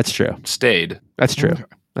if it. That's true. Stayed. That's true. Okay.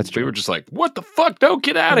 That's true. We were just like, "What the fuck? Don't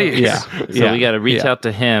get out of here!" Yeah. So we got to reach out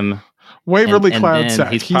to him. Waverly and Cloud then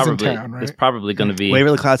Sack. He's in town, right? It's probably going to be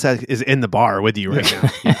Waverly Cloud Sack is in the bar with you right now.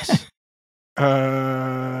 Yes.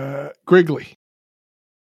 Griggly.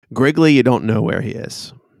 Griggly, you don't know where he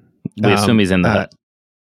is. We assume he's in the hut.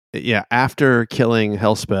 Yeah, after killing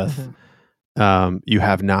Helspeth, you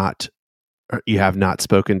have not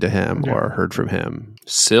spoken to him or heard from him.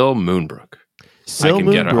 Syl Moonbrook. Syl I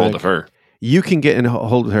can get a hold of her. You can get a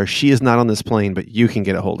hold of her. She is not on this plane, but you can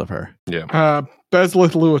get a hold of her. Yeah.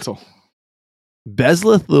 Bezlith Lewittle.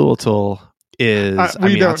 Bezlith Lewittle is.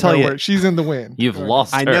 I'll tell you, she's in the wind. You've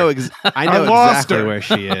lost her. I know exactly where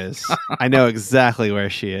she is. I know exactly where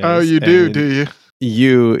she is. Oh, you do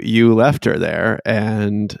you? You left her there,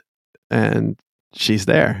 and she's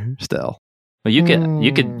there still. Well, you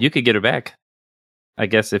could get her back. I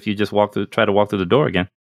guess if you just try to walk through the door again.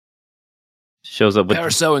 Shows up with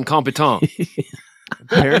Perso incompetent.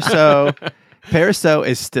 Perso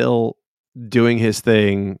is still doing his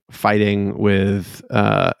thing, fighting with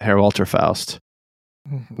Herr Walter Faust.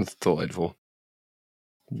 It's delightful.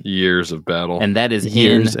 Years of battle, and that is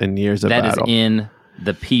years and years of battle. That is in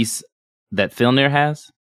the piece that Filnir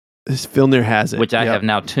has. Filnir has it, which I have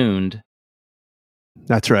now tuned.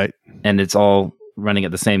 That's right, and it's all running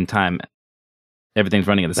at the same time. Everything's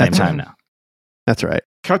running at the same time now. That's right.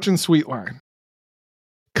 Cutchin Sweetline.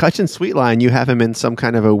 Cutchin Sweetline, you have him in some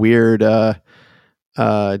kind of a weird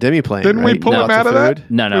demiplane. Didn't we pull him out of that?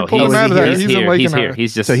 No. He's here. He's here.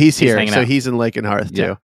 He's just he's here. So out. He's in Lakenhearth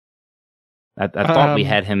too. I thought we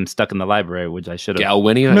had him stuck in the library, which I should have.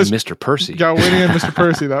 Galwinia and Mr. Percy. Galwinia and Mr.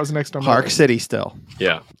 Percy. That was next on Hark City still.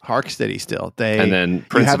 Yeah. Hark City still. And then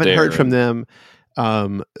Prince you haven't heard from them.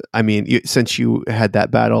 Since you had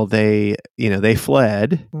that battle, they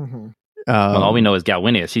fled. Mm-hmm. Well, all we know is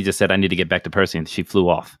Galwinia. She just said, "I need to get back to Percy," and she flew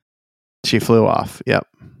off. Yep.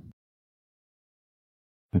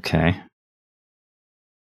 Okay.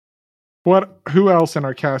 Who else in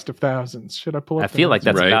our cast of thousands? Should I pull up? I feel like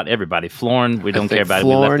that's right. about everybody. Florin, we don't care about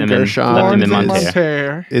Florin, it. We left him in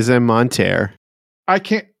Monterre. Is in Monterre. I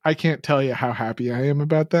can't tell you how happy I am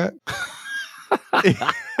about that.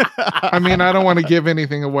 I mean, I don't want to give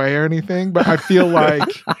anything away or anything, but I feel like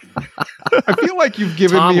you've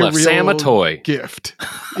given Tom me a left real Sam a toy gift.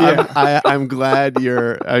 Yeah. I'm glad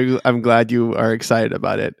I'm glad you are excited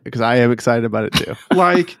about it, because I am excited about it too.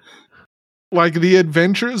 Like the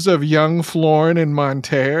adventures of young Florin in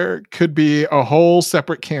Monterre could be a whole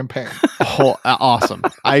separate campaign. Awesome.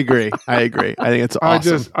 I agree. I think it's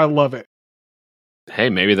awesome. I love it. Hey,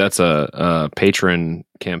 maybe that's a patron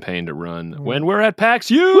campaign to run when we're at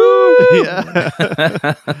PAX U.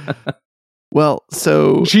 Yeah. Well,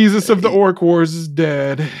 so Jesus of the Orc Wars is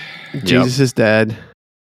dead. Jesus is dead.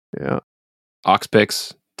 Yeah.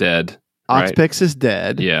 Oxpix dead. Oxpix is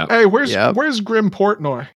dead. Yeah. Hey, where's Grim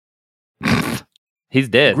Portnoy? He's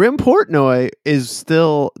dead. Grim Portnoy is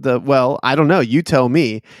still I don't know. You tell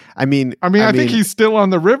me. I mean, I think he's still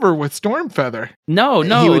on the river with Stormfeather. No,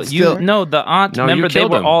 the aunt. No, remember, they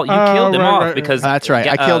were him. all. You killed him off right. because that's right.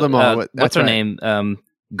 I killed them all. What's her name?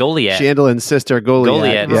 Goliath. Chandelin's sister,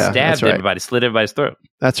 Goliath. Stabbed everybody, slit everybody's throat.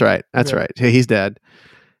 That's right. Right. He's dead.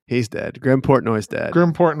 Grim Portnoy's dead.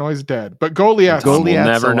 Grim Portnoy's dead, but Goliath's we'll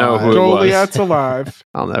never know who it was. Goliath's alive.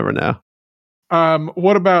 I'll never know.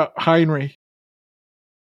 What about Heinrich?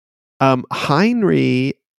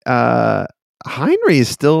 Heinrich is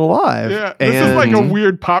still alive. Yeah, this is like a and-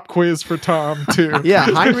 weird pop quiz for Tom too. Yeah,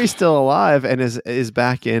 Heinrich's still alive and is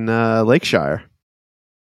back in Lakeshire.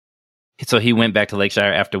 So he went back to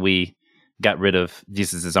Lakeshire after we got rid of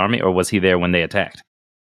Jesus' army, or was he there when they attacked?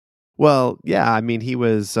 Well, yeah, I mean he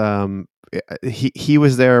was he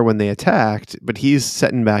was there when they attacked, but he's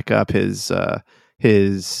setting back up his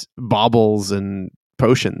baubles and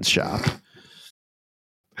potions shop.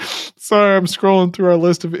 Sorry, I'm scrolling through our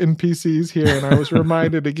list of NPCs here, and I was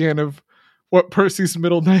reminded again of what Percy's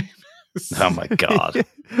middle name is. Oh my god.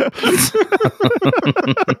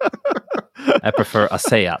 I prefer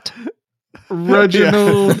Asayat.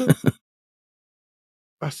 Reginald.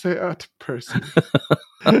 I say Percy.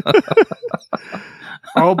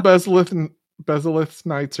 All Bezalith's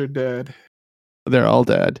knights are dead. They're all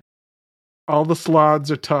dead. All the slods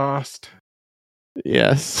are tossed.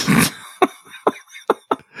 Yes.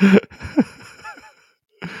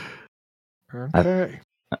 Okay.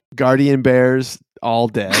 Guardian bears all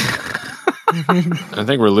dead. I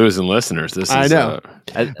think we're losing listeners. This is, I know.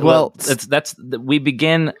 Well, we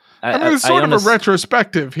begin. I mean, it's sort of a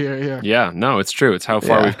retrospective here, yeah. yeah, no, it's true. It's how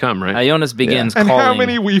far Yeah. we've come, right? Ionis begins And calling. how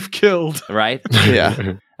many we've killed. Right?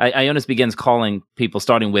 Yeah. Ionis begins calling people,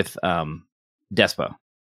 starting with Despo.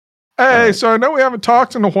 Hey, so I know we haven't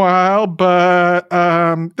talked in a while, but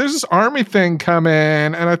there's this army thing coming,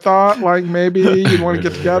 and I thought like maybe you'd want to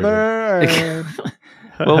get together. And...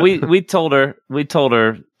 Well, we told her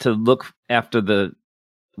to look after the.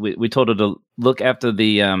 We told her to look after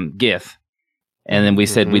the Gith, and then we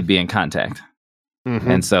said we'd be in contact. Mhm.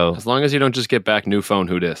 And so, As long as you don't just get back new phone,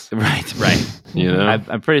 who dis? right. You know?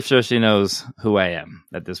 I'm pretty sure she knows who I am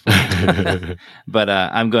at this point. But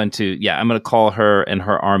I'm going to call her and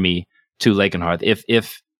her army to Lakenhearth.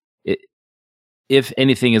 If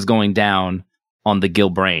anything is going down on the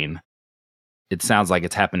Gilbrain, it sounds like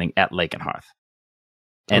it's happening at Lakenhearth.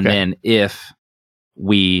 And Okay. then if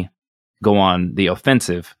we go on the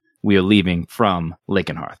offensive, we are leaving from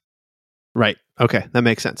Lakenhearth. Right. Okay, that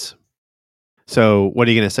makes sense. So, what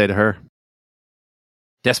are you going to say to her?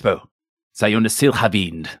 Despo, Sayona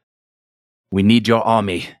Silhavind. We need your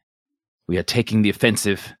army. We are taking the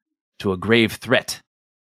offensive to a grave threat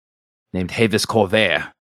named Havis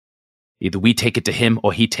Corvair. Either we take it to him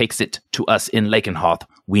or he takes it to us in Lakenhearth.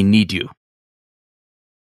 We need you.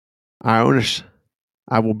 Ionis,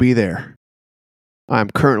 I will be there. I'm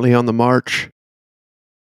currently on the march.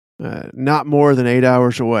 Not more than 8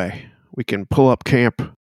 hours away. We can pull up camp.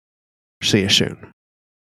 See you soon.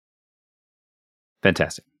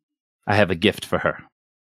 Fantastic. I have a gift for her.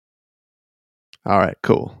 All right,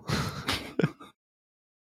 cool. All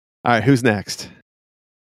right, who's next?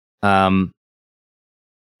 My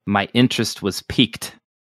interest was piqued.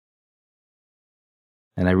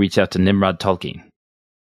 And I reach out to Nimrod Tolkien.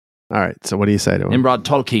 All right, so what do you say to him? Nimrod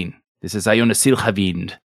Tolkien, this is Iona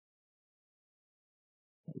Silhavind.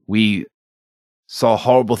 We saw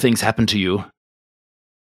horrible things happen to you.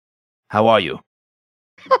 How are you?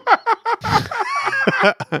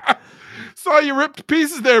 Saw you ripped to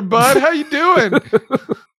pieces there, bud. How you doing?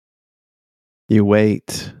 You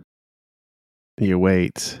wait. You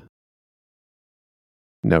wait.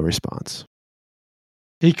 No response.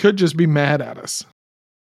 He could just be mad at us.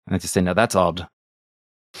 And I just say, no, that's odd.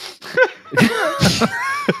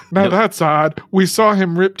 Now that's odd. We saw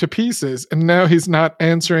him ripped to pieces, and now he's not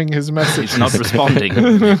answering his message. He's not responding.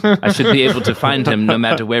 I should be able to find him no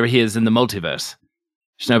matter where he is in the multiverse.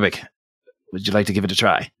 Schnobik, would you like to give it a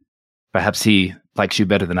try? Perhaps he likes you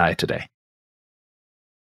better than I today.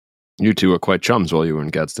 You two were quite chums while you were in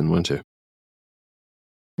Gadsden, weren't you?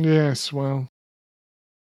 Yes, well,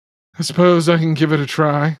 I suppose I can give it a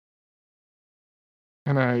try.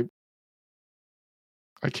 And I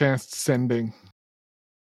cast sending.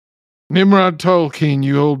 Nimrod Tolkien,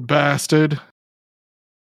 you old bastard.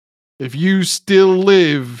 If you still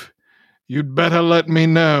live, you'd better let me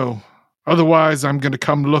know. Otherwise, I'm going to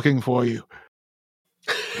come looking for you.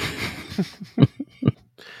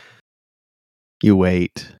 You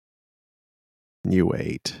wait. You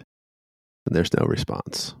wait. And there's no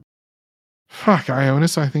response. Fuck,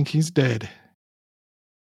 Ionis, I think he's dead.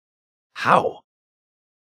 How?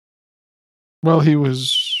 Well, he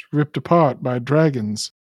was ripped apart by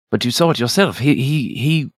dragons. But you saw it yourself. His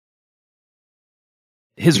You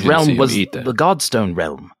didn't see realm him was eat that. the Godstone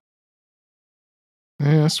realm.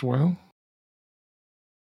 Yes, well.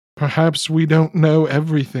 Perhaps we don't know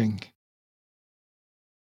everything.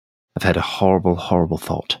 I've had a horrible, horrible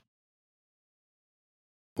thought.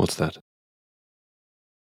 What's that?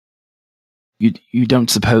 You don't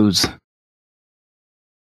suppose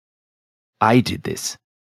I did this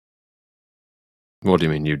What do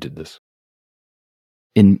you mean you did this?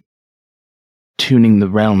 in tuning the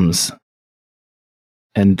realms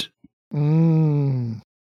and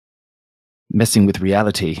messing with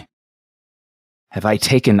reality. Have I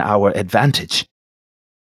taken our advantage?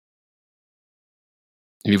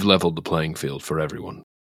 You've leveled the playing field for everyone.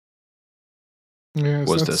 Yes,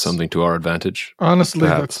 Was there that's- something to our advantage? Honestly,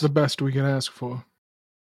 Perhaps. that's the best we could ask for.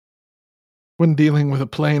 When dealing with a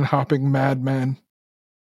plane-hopping madman.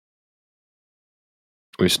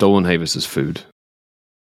 We've stolen Havis's food.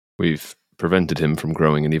 We've prevented him from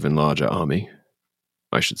growing an even larger army.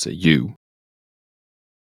 I should say you.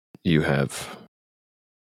 You have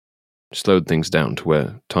slowed things down to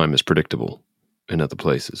where time is predictable in other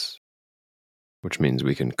places, which means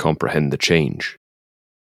we can comprehend the change.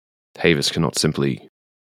 Havis cannot simply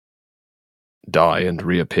die and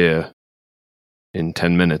reappear in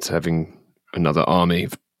 10 minutes having another army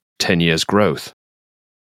of 10 years' growth.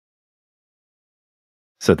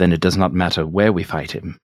 So then it does not matter where we fight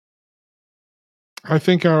him. I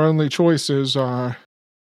think our only choices are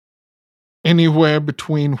anywhere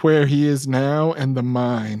between where he is now and the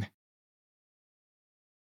mine.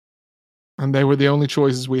 And they were the only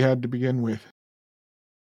choices we had to begin with.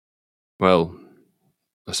 Well,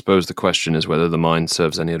 I suppose the question is whether the mine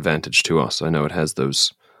serves any advantage to us. I know it has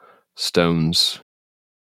those stones,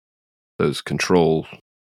 those control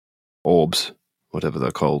orbs, whatever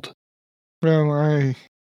they're called. Well,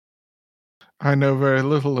 I know very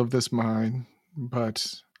little of this mine,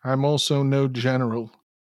 but I'm also no general,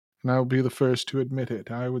 and I'll be the first to admit it.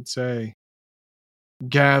 I would say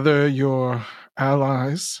gather your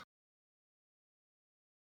allies,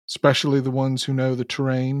 especially the ones who know the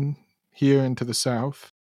terrain here and to the south.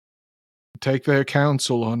 Take their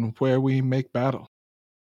counsel on where we make battle.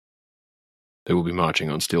 They will be marching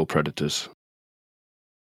on steel predators.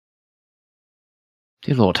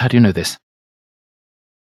 Dear Lord, how do you know this?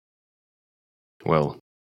 Well,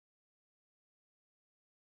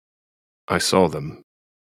 I saw them.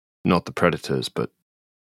 Not the predators, but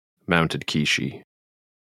mounted Kishi.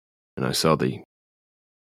 And I saw the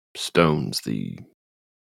stones, the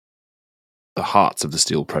hearts of the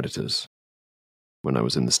steel predators when I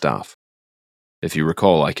was in the staff. If you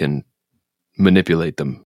recall, I can manipulate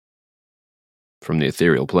them from the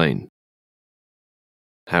ethereal plane.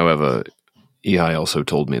 However, Ehai also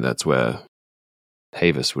told me that's where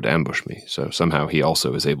Havis would ambush me, so somehow he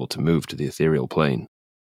also is able to move to the ethereal plane.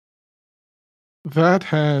 That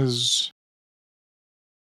has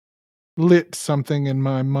lit something in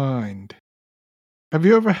my mind. Have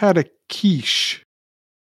you ever had a quiche?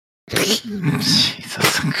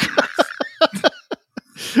 Jesus Christ.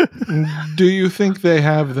 Do you think they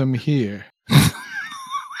have them here?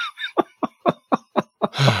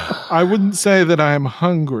 I wouldn't say that I am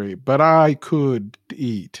hungry, but I could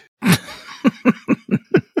eat.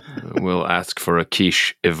 We'll ask for a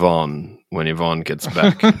quiche Yvonne when Yvonne gets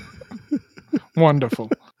back. Wonderful.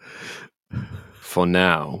 For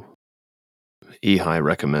now, Ehai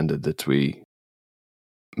recommended that we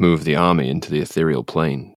move the army into the ethereal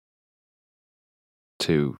plane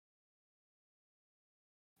to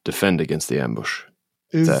defend against the ambush.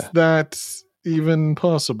 Is There. that even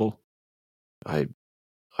possible? I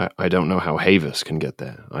don't know how Havis can get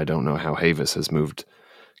there. I don't know how Havis has moved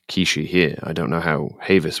Kishi here. I don't know how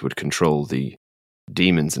Havis would control the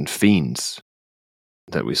demons and fiends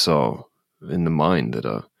that we saw in the mine that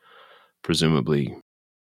are presumably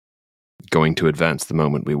going to advance the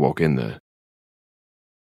moment we walk in there.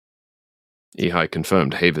 Ehai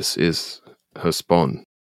confirmed Havis is her spawn.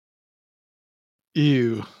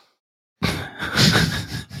 Ew.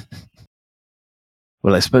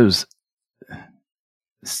 Well, I suppose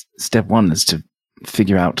step one is to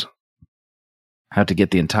figure out how to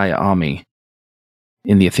get the entire army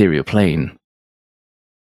in the ethereal plane.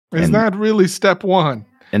 Is And- that really step one?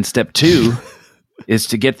 And step two is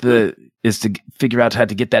to figure out how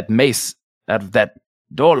to get that mace out of that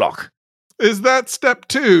door lock. Is that step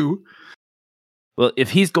two? Well, if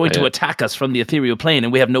he's going to Yeah. attack us from the ethereal plane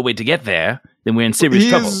and we have no way to get there, then we're in serious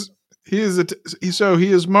trouble. So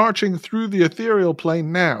he is marching through the ethereal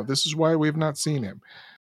plane now. This is why we've not seen him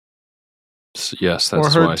Yes, or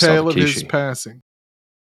that's why I heard saw tale the of his Kishi. passing.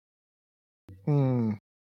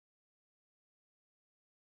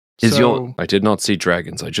 Is your- I did not see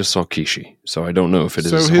dragons. I just saw Kishi. So I don't know if it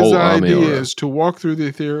is so his his whole army idea or... is to walk through the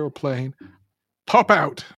ethereal plane, pop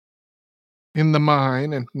out in the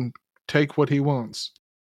mine, and take what he wants.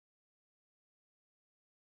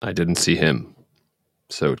 I didn't see him.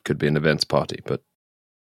 So it could be an events party, but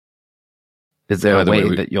Is there a Either way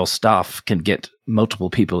way, that your staff can get multiple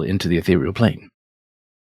people into the ethereal plane?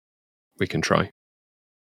 We can try.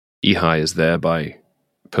 Ehi is there by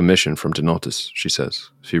permission from Donatus, she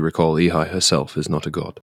says. If you recall, Ehi herself is not a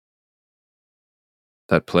god.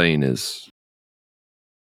 That plane is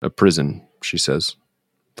a prison, she says,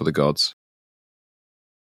 for the gods.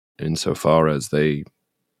 Insofar as they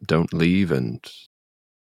don't leave and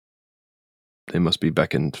they must be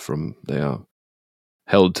beckoned from, they are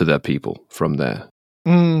held to their people from there.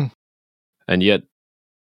 Mm. And yet,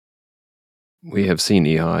 we have seen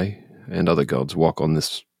Ehi and other gods walk on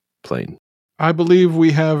this plane. I believe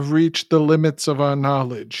we have reached the limits of our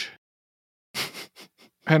knowledge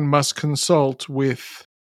and must consult with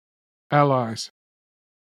allies.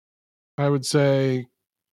 I would say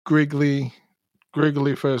Griggly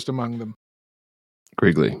first among them.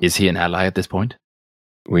 Griggly. Is he an ally at this point?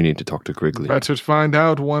 We need to talk to Griggly. Better find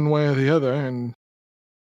out one way or the other, and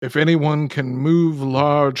if anyone can move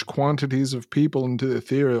large quantities of people into the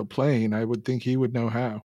ethereal plane, I would think he would know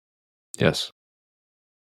how. Yes.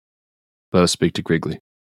 Let us speak to Griggly.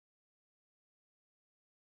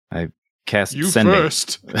 Cast You sending.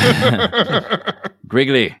 first.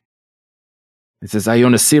 Griggly. This is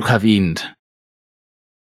Ionis Silhavind.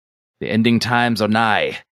 The ending times are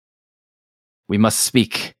nigh. We must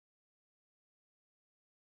speak.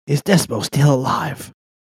 Is Despo still alive?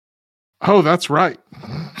 Oh, that's right.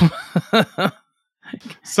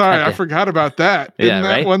 Sorry, I Okay. forgot about that. Yeah,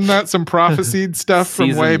 right? Wasn't that some prophesied stuff from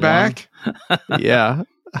Season way one. back? Yeah.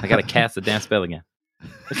 I gotta cast the damn spell again.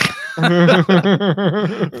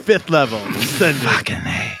 5th level. Send it. Fucking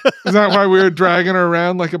A. Is that why we were dragging her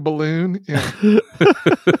around like a balloon? Yeah.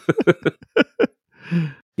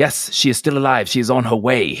 Yes, she is still alive. She is on her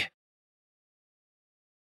way.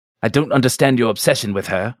 I don't understand your obsession with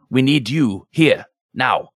her. We need you here,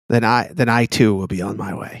 now. Then I too will be on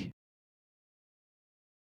my way.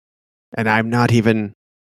 And I'm not even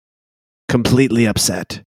completely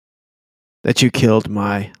upset that you killed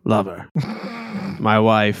my lover, my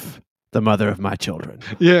wife, the mother of my children.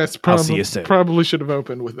 Yes, I'll see you soon. probably should have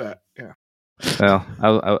opened with that. Yeah. Well,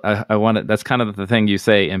 I want it. That's kind of the thing you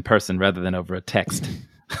say in person rather than over a text.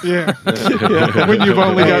 Yeah. When you've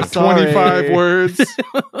only got Sorry. 25 words.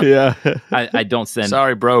 Yeah. I don't send.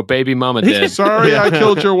 Sorry, bro. Baby mama dead. Sorry, I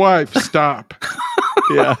killed your wife. Stop.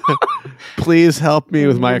 Yeah. Please help me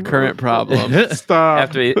with my current problem. Stop.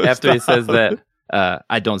 After he says that,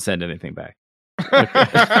 I don't send anything back.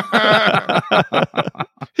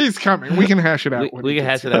 He's coming. We can hash it out. when We he can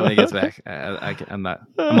gets hash it out when he gets back. I'm not.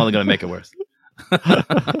 I'm only going to make it worse.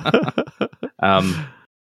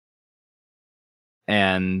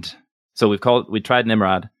 And so we tried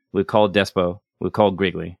Nimrod. We've called Despo. We've called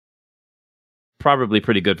Griggly. Probably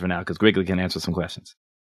pretty good for now because Griggly can answer some questions.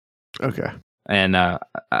 Okay. And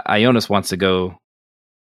Ionis wants to go.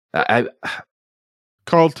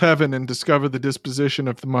 Call Tevin and discover the disposition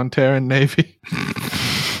of the Monteran Navy.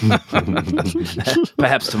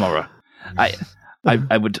 Perhaps tomorrow. I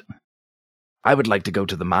would like to go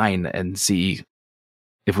to the mine and see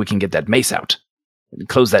if we can get that mace out and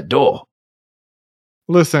close that door.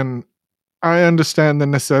 Listen, I understand the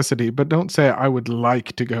necessity, but don't say I would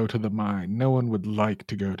like to go to the mine. No one would like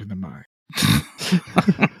to go to the mine.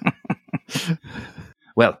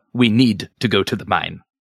 Well, we need to go to the mine.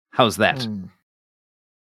 How's that?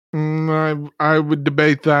 I would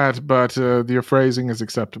debate that, but your phrasing is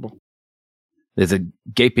acceptable. There's a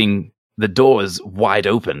gaping. The door is wide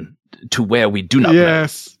open to where we do not know.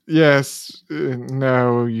 Yes.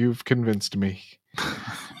 No, you've convinced me.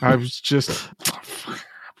 I was just... I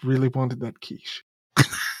really wanted that quiche.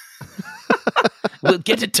 We'll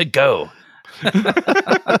get it to go.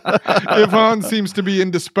 Yvonne seems to be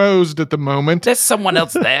indisposed at the moment. There's someone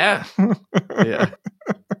else there. Yeah.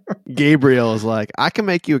 Gabriel is like, I can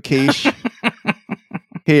make you a quiche.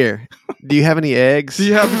 Here. Do you have any eggs? Do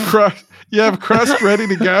you have crust? You have crust ready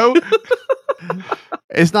to go?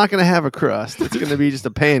 It's not going to have a crust. It's going to be just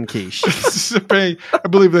a pan quiche. I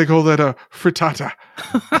believe they call that a frittata.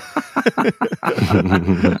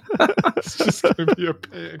 It's just going to be a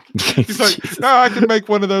pan. He's like, Jesus. I can make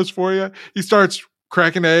one of those for you. He starts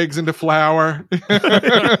cracking eggs into flour. It's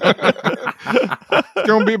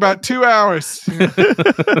going to be about 2 hours.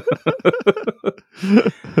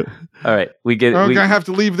 All right, we get. I'm we, going to have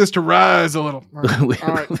to leave this to rise a little. we,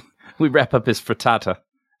 All right. we wrap up his frittata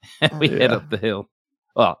and we head Yeah. up the hill.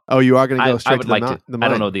 Well, Oh, you are going to go I straight would to the like mount? to. The I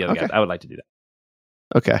don't mine? know the other Okay. guys. I would like to do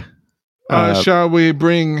that. Okay. Shall we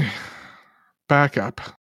bring backup?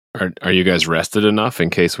 Are you guys rested enough in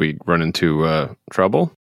case we run into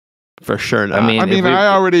trouble? For sure not. I mean, I mean, if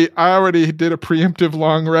we- I already did a preemptive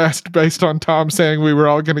long rest based on Tom saying we were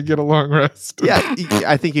all going to get a long rest. yeah,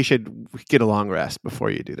 I think you should get a long rest before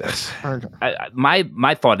you do this. Okay.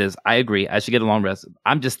 my thought is, I agree. I should get a long rest.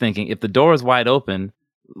 I'm just thinking, if the door is wide open,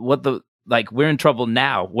 we're in trouble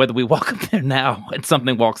now. Whether we walk up there now and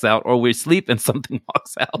something walks out, or we sleep and something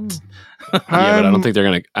walks out. Yeah, but I don't think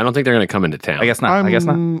they're gonna come into town. I guess not. I guess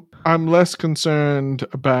not. I'm less concerned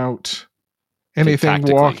about anything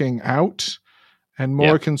tactically. walking out and more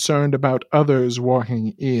Yeah. concerned about others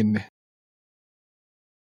walking in.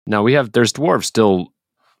 Now there's dwarves still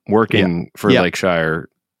working for Yeah. Lakeshire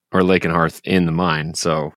or Lake and Hearth in the mine,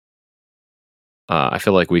 so I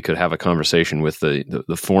feel like we could have a conversation with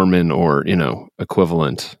the foreman or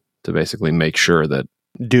equivalent to basically make sure that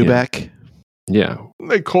Dubek. yeah.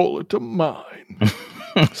 They call it a mine.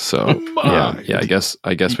 So Mine. yeah.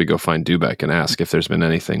 I guess we go find Dubek and ask if there's been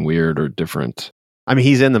anything weird or different. I mean,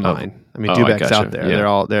 he's in the Oh. mine. I mean, Oh, I Dubek's gotcha. out there. Yeah. They're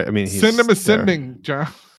all there. I mean, he's Send him a there. sending, John.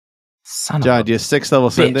 Son John, of do you have 6th level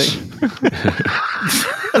sending?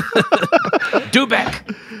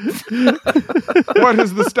 Dubek. What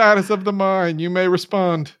is the status of the mine? You may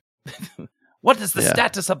respond. What is the Yeah.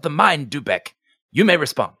 status of the mine, Dubek? You may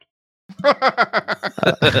respond.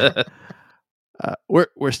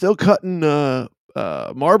 We're still cutting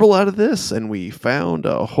marble out of this, and we found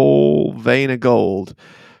a whole vein of gold.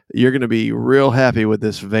 You're going to be real happy with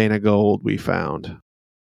this vein of gold we found.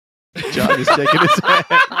 John is shaking his head.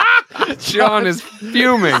 John is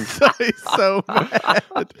fuming. He's so mad.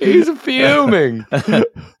 He's fuming.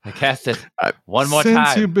 I cast it one more Since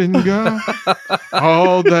time. you've been gone,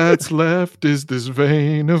 all that's left is this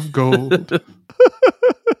vein of gold.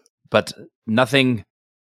 But nothing,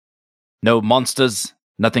 no monsters,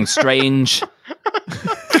 nothing strange,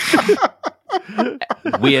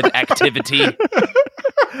 weird activity.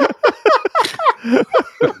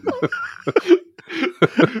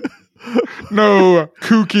 No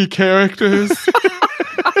kooky characters.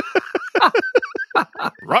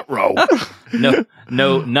 Ruh-roh.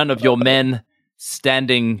 None of your men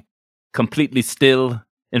standing completely still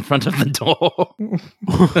in front of the door.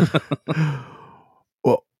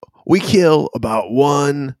 Well, we kill about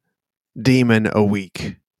one demon a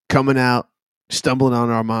week. Coming out, stumbling on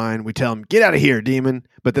our mine. We tell them, get out of here, demon.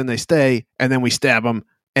 But then they stay, and then we stab them,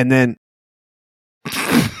 and then...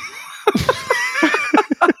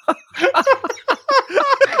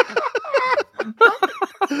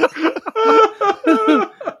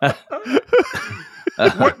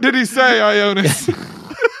 What did he say, Ionis?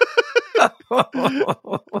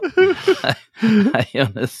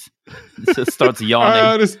 Ionis just starts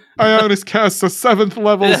yawning. Ionis casts a 7th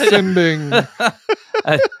level sending.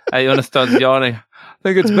 Ionis starts yawning. I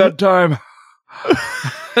think it's bedtime.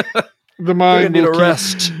 The mine need will a keep,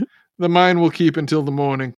 rest. The mine will keep until the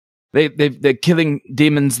morning. They're killing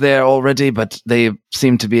demons there already, but they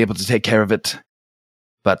seem to be able to take care of it.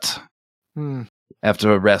 But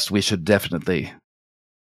after a rest, we should definitely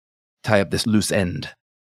tie up this loose end.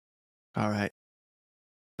 All right.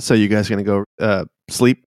 So you guys going to go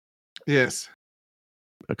sleep? Yes.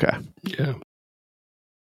 Okay. Yeah.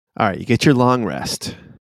 All right. You get your long rest.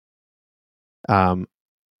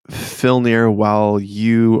 Filnir, while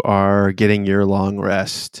you are getting your long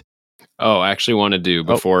rest. Oh, I actually want to do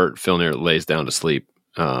before Filnir lays down to sleep.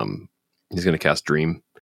 He's going to cast Dream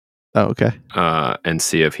Oh, okay. and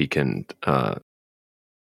see if he can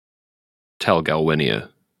tell Galwinia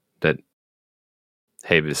that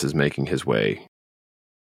Havis is making his way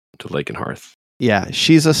to Lake and Hearth. Yeah,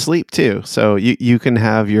 she's asleep too. So you can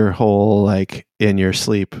have your whole like in your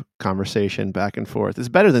sleep conversation back and forth. It's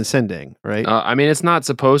better than sending, right? I mean, it's not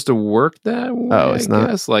supposed to work that way. Oh, it's not?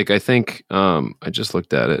 Guess. Like, I think I just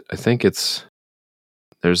looked at it. I think it's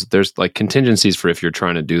there's like contingencies for if you're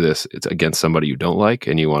trying to do this. It's against somebody you don't like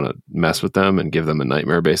and you want to mess with them and give them a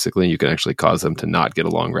nightmare. Basically, you can actually cause them to not get a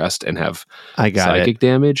long rest and have I got psychic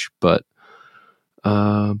damage. But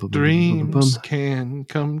Dreams can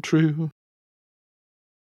come true.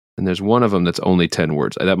 And there's one of them that's only 10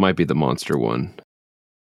 words. That might be the monster one.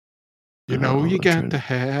 You know Oh, you I'm got trying to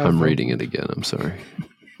have. I'm 'em. reading it again. I'm sorry.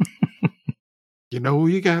 You know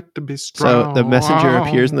you got to be So strong. the messenger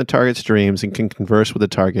appears in the target's dreams and can converse with the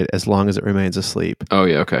target as long as it remains asleep Oh,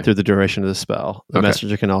 yeah. Okay. through the duration of the spell. The Okay.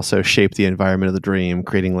 messenger can also shape the environment of the dream,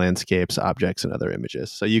 creating landscapes, objects, and other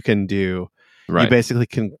images. So you can do. Right. You basically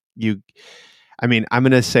can. I mean, I'm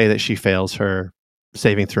going to say that she fails her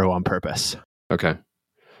saving throw on purpose. Okay.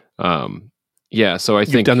 Yeah. So I You've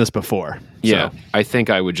think done this before. Yeah, So. I think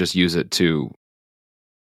I would just use it to,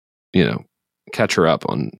 catch her up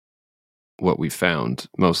on what we found.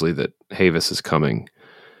 Mostly that Havis is coming,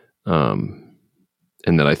 and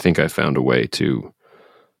and that I think I found a way to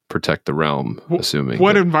protect the realm, assuming.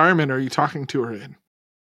 What that- environment are you talking to her in?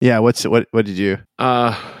 Yeah, what did you?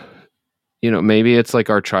 Maybe it's like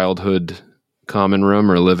our childhood common room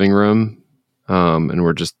or living room, and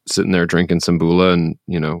we're just sitting there drinking some bula and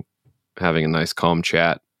having a nice calm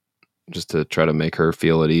chat, just to try to make her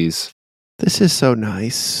feel at ease. This is so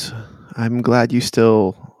nice. I'm glad you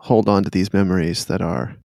still hold on to these memories that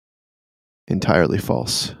are entirely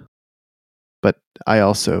false. But I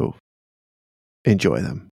also enjoy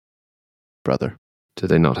them, brother. Do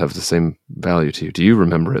they not have the same value to you? Do you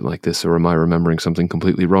remember it like this, or am I remembering something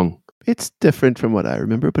completely wrong? It's different from what I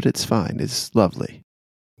remember, but it's fine. It's lovely.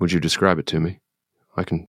 Would you describe it to me? I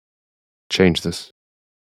can change this.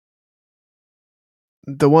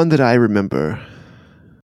 The one that I remember,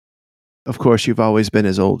 of course, you've always been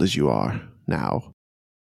as old as you are now.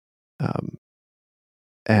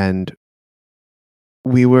 And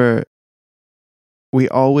we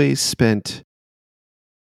always spent,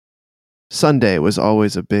 Sunday was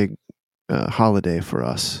always a big holiday for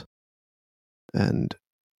us. And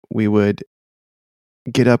we would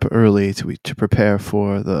get up early to prepare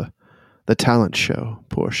for the talent show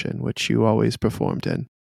portion, which you always performed in.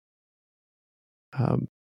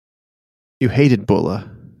 You hated Bulla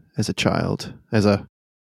as a child, as a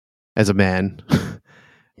man.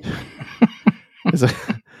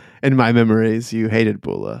 In my memories, you hated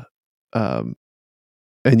Bulla, and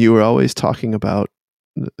you were always talking about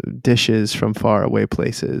dishes from far away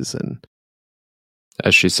places. And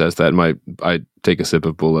as she says that, I take a sip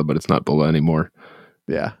of Bulla, but it's not Bulla anymore.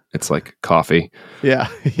 yeah, It's like coffee. yeah.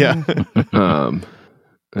 And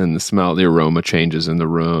the aroma changes in the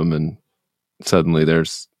room, and suddenly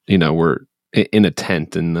there's, we're in a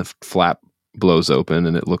tent and the flap blows open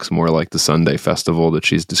and it looks more like the Sunday festival that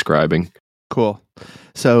she's describing. Cool.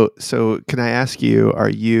 So can I ask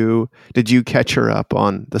you, did you catch her up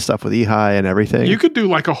on the stuff with Ehi and everything? You could do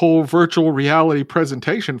like a whole virtual reality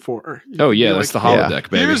presentation for her. You Oh could be yeah, that's like, the holodeck,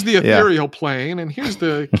 baby. Here's the ethereal plane, and here's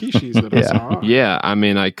the Kishis that I Yeah. saw. Yeah, I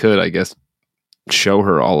mean, I could, I guess, show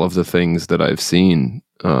her all of the things that I've seen,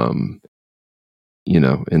 in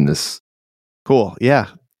this. Cool. Yeah.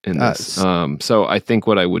 In this. So I think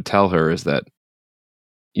what I would tell her is that,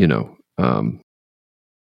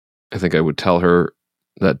 I think I would tell her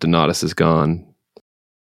that Donatus is gone.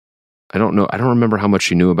 I don't know. I don't remember how much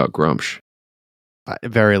she knew about Grumsh.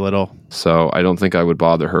 Very little. So I don't think I would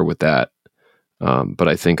bother her with that. But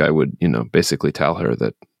I think I would, basically tell her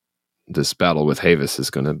that this battle with Havis is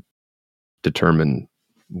going to determine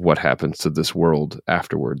what happens to this world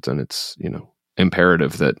afterwards. And it's,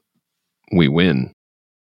 imperative that we win.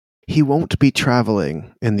 He won't be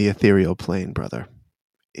traveling in the ethereal plane, brother.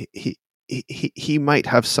 He might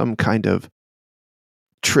have some kind of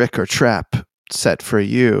trick or trap set for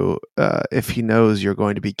you if he knows you're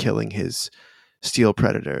going to be killing his steel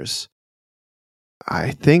predators.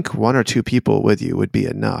 I think 1 or 2 people with you would be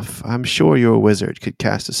enough. I'm sure your wizard could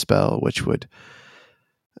cast a spell which would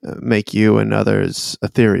make you and others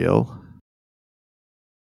ethereal.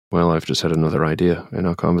 Well, I've just had another idea in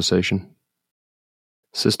our conversation.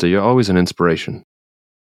 Sister, you're always an inspiration.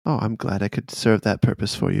 Oh, I'm glad I could serve that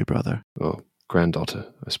purpose for you, brother. Oh, granddaughter,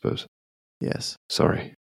 I suppose. Yes.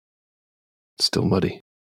 Sorry. It's still muddy.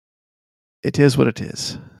 It is what it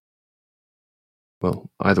is. Well,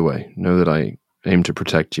 either way, know that I aim to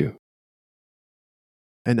protect you.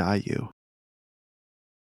 And I you.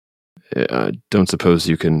 I don't suppose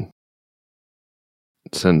you can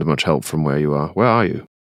send much help from where you are. Where are you?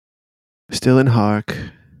 Still in Hark.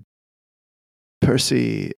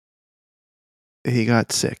 Percy, he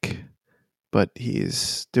got sick, but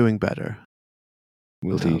he's doing better.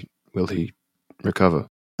 Will he recover?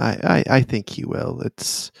 I think he will.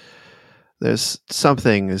 There's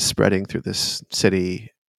something is spreading through this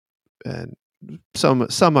city, and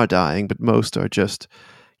some are dying, but most are just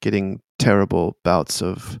getting terrible bouts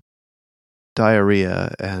of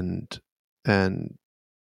diarrhea and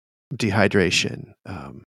dehydration.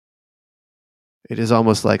 It is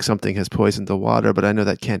almost like something has poisoned the water, but I know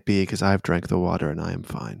that can't be because I've drank the water and I am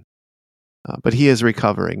fine. But he is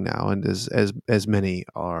recovering now, and as many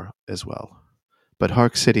are as well. But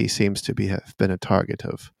Hark City seems to have been a target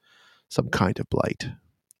of some kind of blight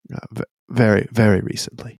very, very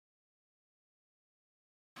recently.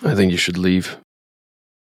 I think you should leave.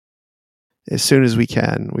 As soon as we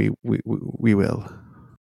can, we will.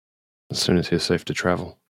 As soon as you're safe to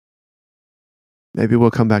travel. Maybe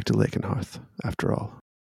we'll come back to Lakenhearth, after all.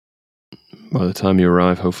 By the time you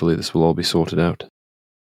arrive, hopefully this will all be sorted out.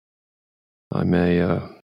 I may, I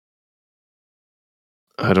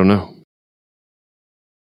don't know.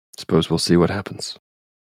 Suppose we'll see what happens.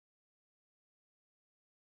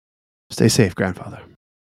 Stay safe, grandfather.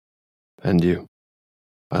 And you.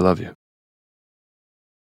 I love you.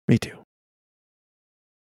 Me too.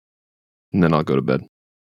 And then I'll go to bed.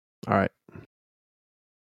 All right.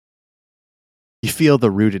 You feel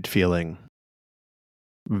the rooted feeling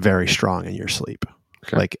very strong in your sleep.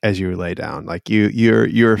 Okay. Like as you lay down, like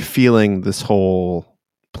you're feeling this whole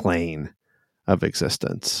plane of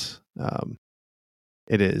existence.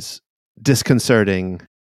 It is disconcerting,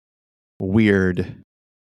 weird,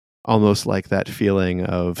 almost like that feeling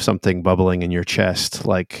of something bubbling in your chest,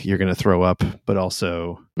 like you're going to throw up, but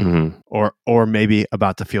also, Mm-hmm. or maybe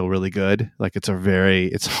about to feel really good. Like it's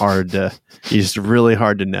hard to, it's just really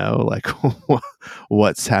hard to know like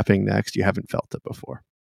what's happening next. You haven't felt it before.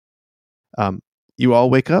 You all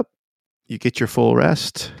wake up, you get your full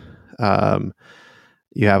rest.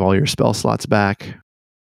 You have all your spell slots back,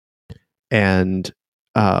 and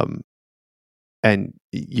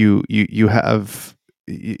you have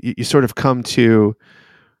you sort of come to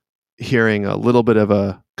hearing a little bit of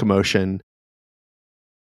a commotion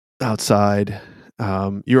outside.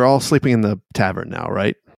 You're all sleeping in the tavern now,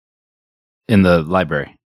 right? In the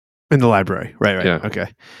library. In the library, right? Yeah. Okay.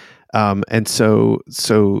 And so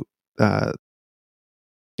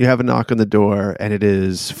you have a knock on the door, and it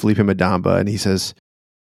is Felipe Madamba, and he says,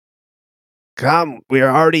 "Come, we are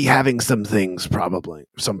already having some things. Probably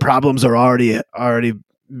some problems are already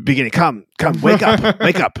beginning. Come, wake up,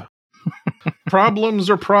 wake up." Problems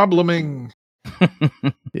are probleming.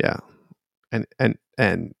 Yeah, and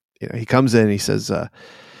he comes in. And he says,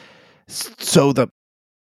 "So the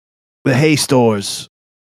hay stores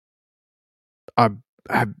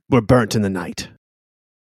were burnt in the night.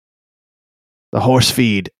 The horse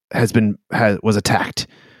feed was attacked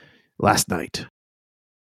last night.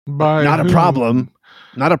 By Not whom?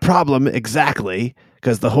 a problem exactly,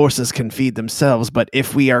 because the horses can feed themselves. But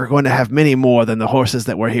if we are going to have many more than the horses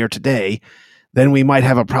that were here today, then we might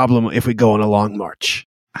have a problem if we go on a long march."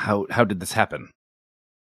 How did this happen?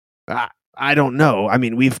 I don't know. I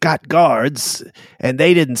mean, we've got guards, and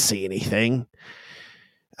they didn't see anything.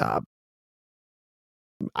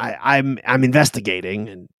 I'm investigating,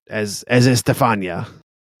 and as is Stefania.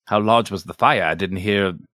 How large was the fire? I didn't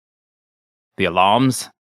hear the alarms.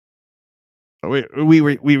 We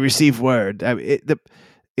received word. The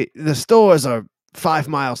stores are 5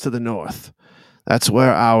 miles to the north. That's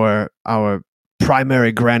where our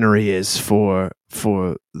primary granary is for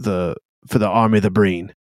the army of the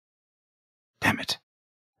Breen. Damn it.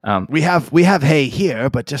 We have hay here,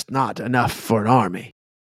 but just not enough for an army.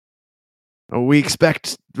 We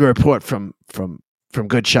expect a report from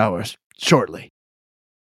Good Showers shortly,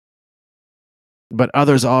 but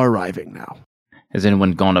others are arriving now. Has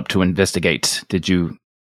anyone gone up to investigate? Did you?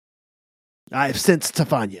 I've sent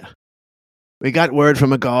Stefania. We got word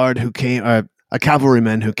from a guard who came, a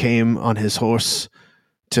cavalryman who came on his horse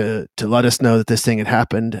to let us know that this thing had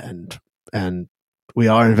happened, and we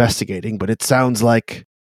are investigating. But it sounds like,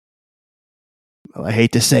 well, I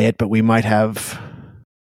hate to say it, but we might have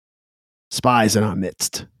spies in our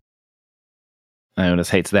midst. Ionis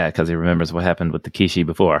hates that because he remembers what happened with the Kishi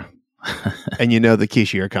before. And you know the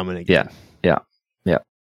Kishi are coming again. Yeah.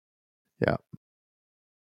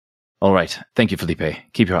 All right. Thank you, Felipe.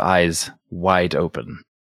 Keep your eyes wide open.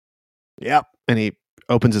 Yep. And he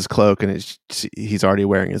opens his cloak, and he's already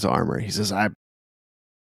wearing his armor. He says, I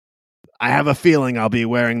have a feeling I'll be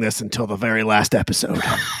wearing this until the very last episode.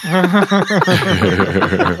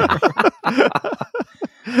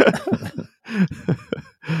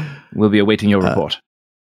 We'll be awaiting your report.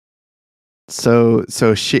 So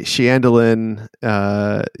Shandolin,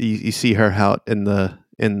 you see her out in the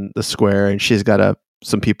square, and she's got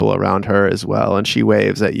some people around her as well, and she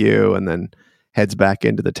waves at you and then heads back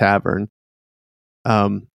into the tavern.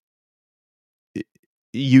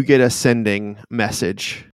 You get a sending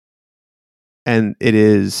message, and it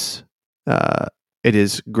is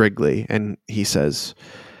Griggly, and he says,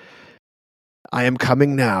 "I am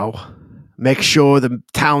coming now. Make sure the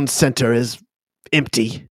town center is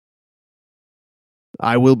empty.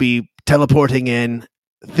 I will be teleporting in.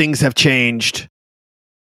 Things have changed.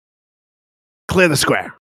 Clear the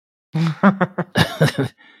square."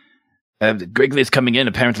 Griggly's coming in.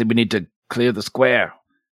 Apparently, we need to clear the square.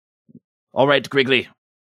 All right, Griggly.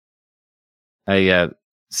 I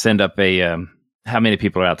send up a... how many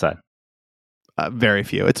people are outside? Very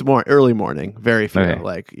few. It's more early morning. Very few. Okay.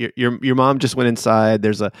 Like your mom just went inside.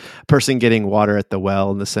 There's a person getting water at the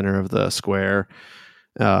well in the center of the square.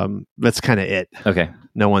 That's kind of it. Okay.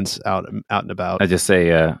 No one's out and about. I just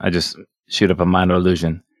say, I just shoot up a minor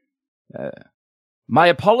illusion. My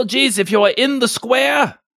apologies if you are in the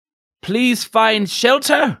square. Please find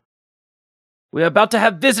shelter. We're about to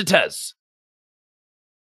have visitors.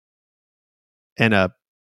 And a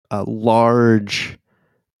large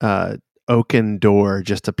oaken door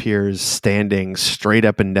just appears standing straight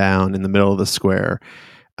up and down in the middle of the square.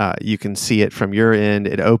 You can see it from your end.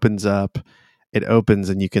 It opens up. It opens,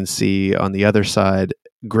 and you can see on the other side,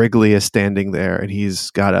 Griggly is standing there, and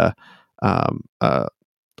he's got a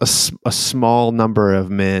small number of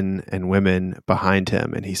men and women behind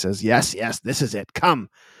him. And he says, "Yes, yes, this is it. Come,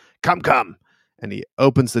 come, come." And he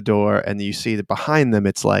opens the door, and you see that behind them,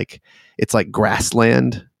 it's like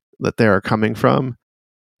grassland that they are coming from.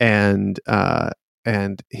 And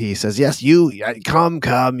he says, "Yes, you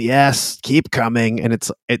come, yes, keep coming." And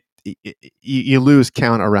you lose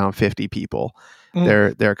count around 50 people.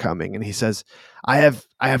 They're coming, and he says, I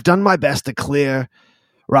have done my best to clear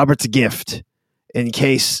Robert's gift in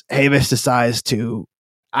case Havis decides to,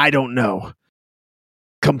 I don't know,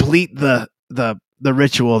 complete the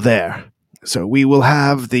ritual there. So we will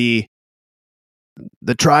have the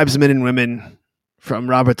tribesmen and women from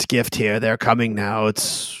Robert's gift here. They're coming now.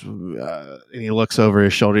 It's and he looks over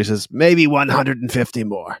his shoulder. He says, maybe 150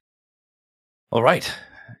 more. All right.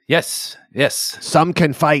 Yes. Some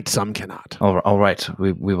can fight, some cannot. All right.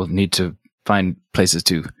 We will need to find places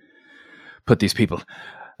to put these people.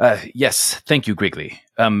 Yes. Thank you, Griggly.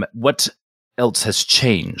 What else has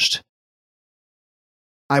changed?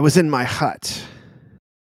 I was in my hut,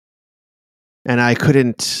 and I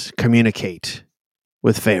couldn't communicate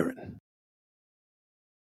with Farron.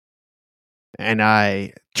 And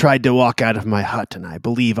I tried to walk out of my hut, and I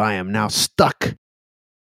believe I am now stuck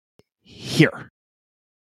here.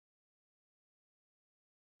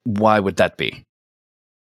 Why would that be?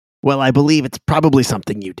 Well, I believe it's probably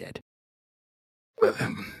something you did.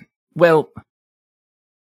 Well,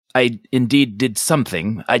 I indeed did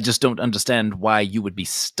something. I just don't understand why you would be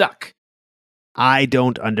stuck. I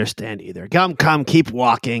don't understand either. Come, keep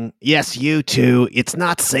walking. Yes, you too. It's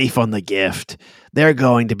not safe on the gift. They're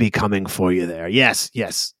going to be coming for you there. Yes.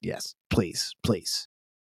 Please.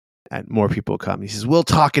 And more people come. He says, we'll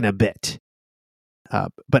talk in a bit.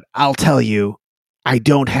 But I'll tell you, I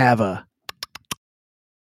don't have a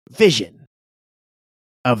vision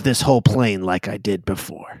of this whole plane like I did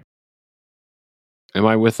before. Am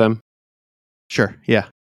I with them? Sure, yeah.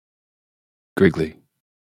 Griggly,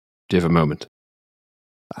 do you have a moment?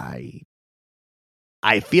 I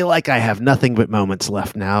feel like I have nothing but moments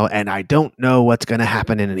left now, and I don't know what's going to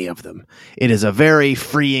happen in any of them. It is a very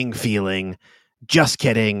freeing feeling. Just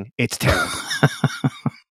kidding. It's terrible.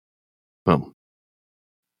 Well,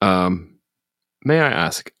 may I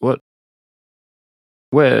ask,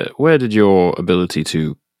 where did your ability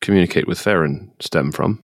to communicate with Farron stem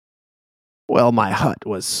from? Well, my hut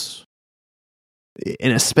was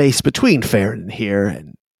in a space between Farron and here,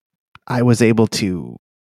 and I was able to...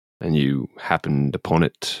 And you happened upon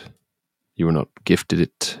it? You were not gifted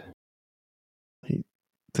it? He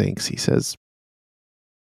thinks, he says,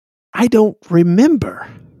 I don't remember.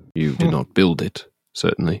 You did not build it,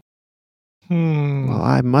 certainly. Well,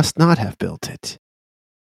 I must not have built it.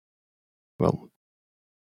 Well,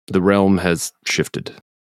 the realm has shifted.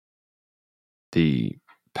 The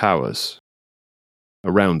powers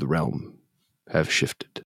around the realm have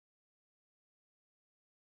shifted.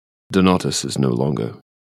 Donatus is no longer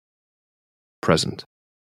present.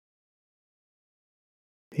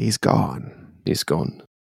 He's gone. He's gone.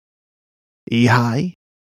 Ehi?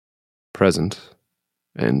 Present,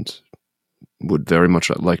 and would very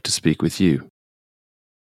much like to speak with you.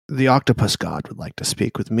 The octopus god would like to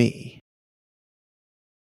speak with me.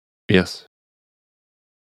 Yes.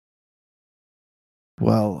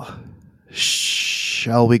 Well,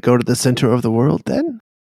 shall we go to the center of the world then?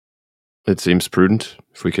 It seems prudent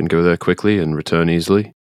if we can go there quickly and return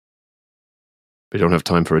easily. We don't have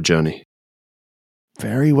time for a journey.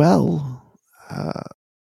 Very well.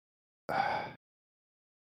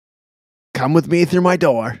 Come with me through my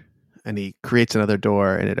door. And he creates another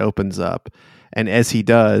door, and it opens up. And as he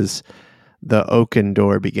does, the oaken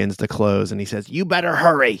door begins to close, and he says, you better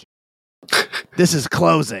hurry. This is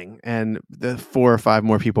closing. And the 4 or 5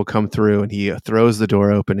 more people come through, and he throws the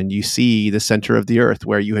door open, and you see the center of the earth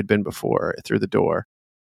where you had been before through the door.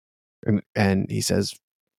 And he says,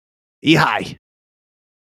 Ehi,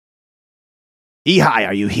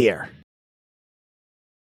 are you here?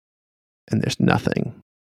 And there's nothing.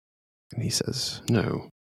 And he says, No.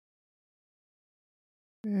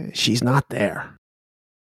 She's not there.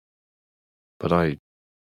 But I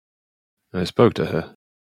spoke to her.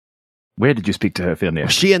 Where did you speak to her, Filnir?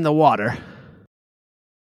 Was she in the water?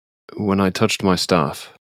 When I touched my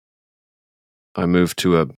staff, I moved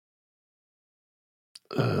to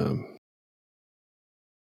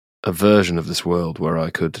a version of this world where I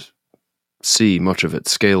could see much of it.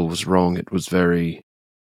 Scale was wrong. It was very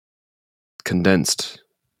condensed.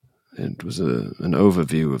 It was an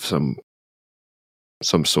overview of some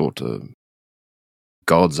sort of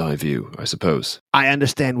God's eye view, I suppose. I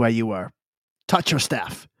understand where you were. Touch your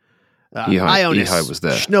staff. Ehi Ionis, was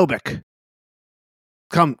there. Schnobik.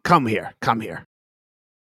 Come here.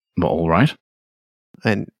 Well, all right.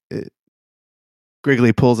 And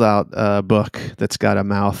Griggly pulls out a book that's got a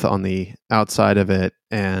mouth on the outside of it,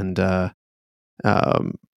 and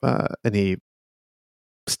he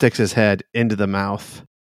sticks his head into the mouth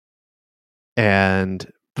and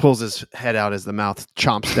pulls his head out as the mouth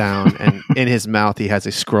chomps down. And in his mouth, he has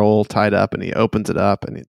a scroll tied up, and he opens it up,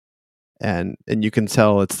 and you can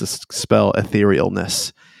tell it's the spell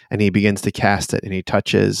Etherealness. And he begins to cast it, and he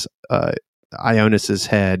touches Ionis's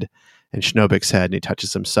head and Schnobik's head, and he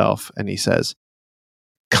touches himself, and he says,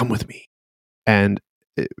 "Come with me." And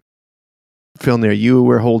Filnir, you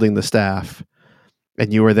were holding the staff,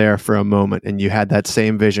 and you were there for a moment, and you had that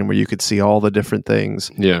same vision where you could see all the different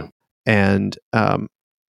things. Yeah. And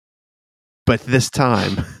but this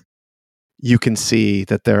time, you can see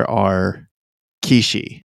that there are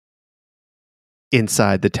Kishi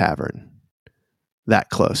inside the tavern, that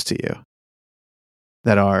close to you,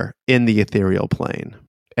 that are in the ethereal plane.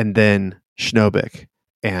 And then Schnobik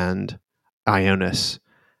and Ionis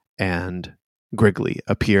and Griggly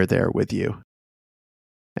appear there with you.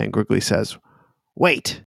 And Griggly says,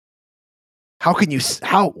 "Wait,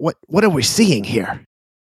 what are we seeing here?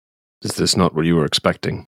 Is this not what you were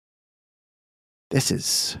expecting? This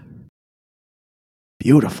is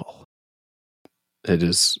beautiful." It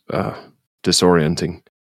is disorienting.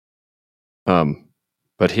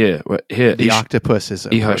 But here, The octopus is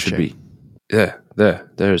approaching. Ehi should be.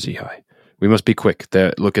 There's Ehi. We must be quick.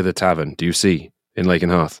 There, look at the tavern. Do you see? In Lake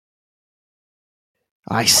and Hearth.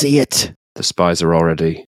 I see it. The spies are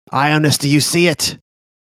already. Ionis, do you see it?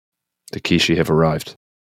 The Kishi have arrived.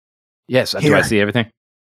 Yes, do I Here. see everything?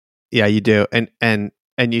 Yeah, you do. And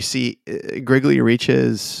you see Griggly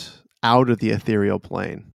reaches out of the ethereal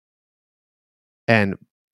plane and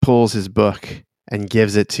pulls his book and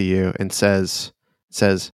gives it to you and says,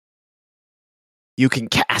 "You can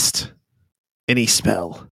cast any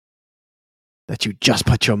spell that you just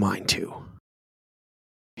put your mind to.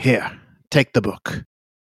 Here, take the book."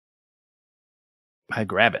 I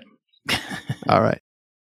grab it. All right.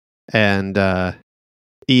 And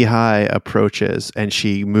Ehi approaches, and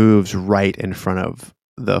she moves right in front of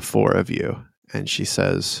the four of you, and she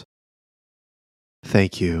says,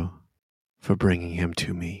 "Thank you for bringing him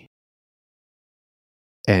to me."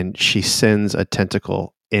 And she sends a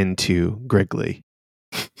tentacle into Griggly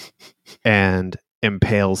and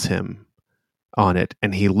impales him on it.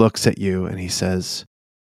 And he looks at you and he says,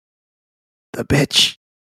 "The bitch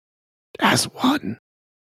has won."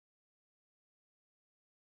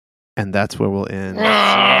 And that's where we'll end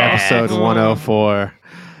episode 104.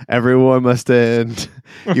 Everyone must end.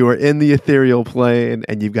 You are in the ethereal plane,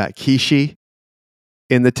 and you've got Kishi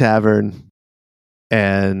in the tavern,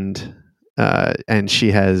 and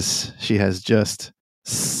she has just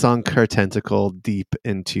sunk her tentacle deep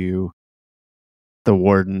into the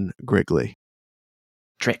warden Griggly.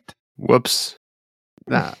 Tricked. Whoops.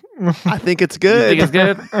 Nah, I think it's You good. think it's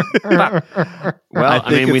good? Well, I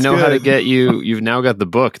think mean, we it's know how to good. get you. You've now got the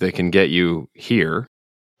book that can get you here.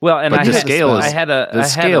 Well, and But I the had, scale I is- had a The I had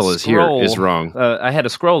scale a is here scroll, is wrong. I had a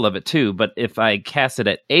scroll of it too, but if I cast it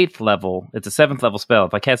at 8th level, it's a 7th level spell.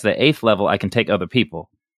 If I cast it at 8th level, I can take other people.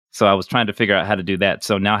 So I was trying to figure out how to do that.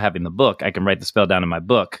 So now having the book, I can write the spell down in my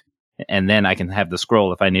book, and then I can have the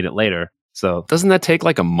scroll if I need it later. So Doesn't that take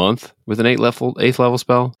like a month with an eighth level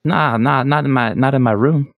spell? not in my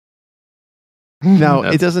room. No,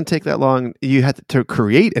 That's- it doesn't take that long. You have to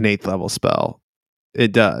create an 8th level spell.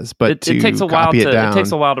 It does, but It to takes a while copy to it down, it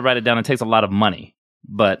takes a while to write it down. It takes a lot of money,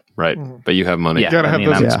 but Right. Mhm. But you have money. Yeah. You gotta I have mean,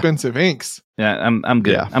 those I'm- Yeah. expensive inks. yeah, I'm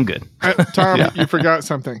good. Yeah. I'm good. Tom, Yeah. you forgot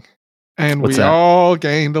something. And What's we that? all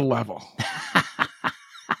gained a level.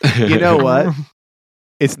 You know what?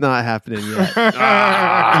 It's not happening yet.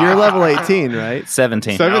 You're level 18, right?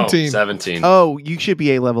 17. 17. 17. Oh, you should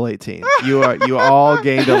be a level 18. You all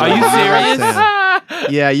gained a Are level. you Right, serious?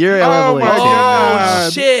 Sam. Yeah, you're a Oh level my 18 God. now.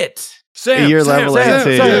 shit. You're level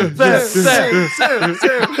 18.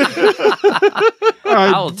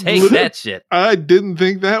 I'll take that shit. I didn't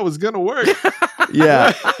think that was going to work.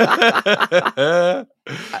 Yeah,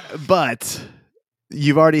 but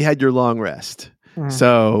you've already had your long rest.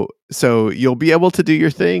 So you'll be able to do your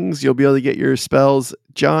things. You'll be able to get your spells.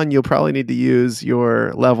 John, you'll probably need to use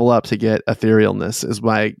your level up to get etherealness, is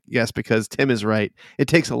my guess, because Tim is right. It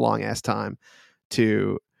takes a long ass time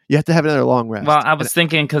to. You have to have another long rest. Well, I was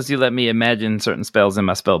thinking because you let me imagine certain spells in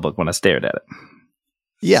my spell book when I stared at it.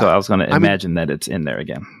 Yeah. So I was going to I mean- imagine that it's in there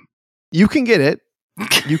again. You can get it.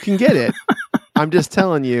 You can get it. I'm just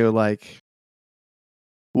telling you, like,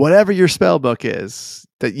 whatever your spell book is,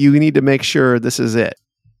 that you need to make sure this is it.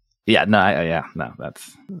 Yeah, no,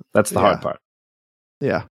 that's the hard part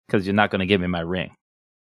Yeah. because you're not going to give me my ring.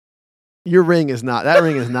 Your ring is not. That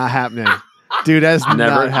ring is not happening, dude. That's Never,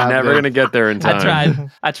 not happening. never gonna get there in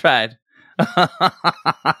time. I tried.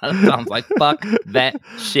 Sounds like fuck that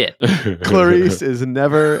shit. Clarice is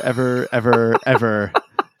never, ever, ever, ever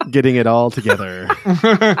getting it all together.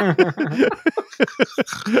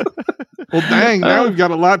 Well, dang, now we've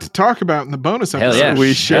got a lot to talk about in the bonus Hell episode. yeah.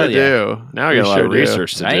 We sure Hell yeah. do. Now I got a lot of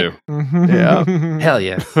research to Right? do. Yeah. Hell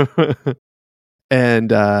yeah.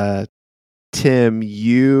 And Tim,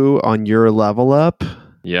 you on your level up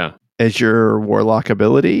Yeah. as your warlock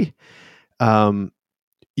ability,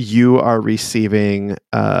 you are receiving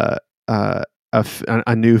a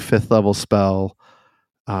new 5th level spell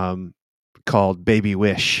called Baby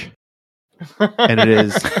Wish. And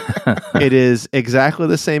it is exactly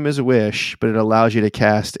the same as Wish, but it allows you to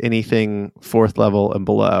cast anything 4th level and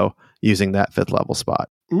below using that 5th level spot.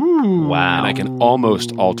 Ooh. Wow. And I can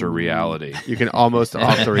almost alter reality. You can almost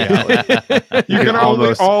alter reality. You can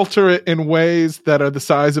only alter it in ways that are the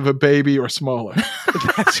size of a baby or smaller.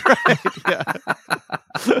 That's right.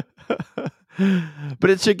 Yeah. But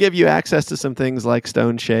it should give you access to some things like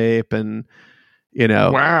stone shape and, you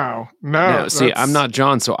know, Wow. No. Yeah, see, that's- I'm not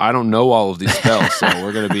John, so I don't know all of these spells. So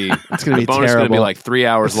we're gonna be. it's going to the be bonus is gonna be terrible. like 3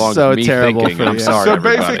 hours long. So of me terrible thinking. for I'm you. sorry, So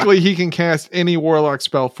everybody. basically, he can cast any warlock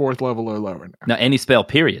spell 4th level or lower now. No, any spell,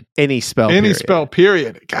 period. Any spell. Any period. spell,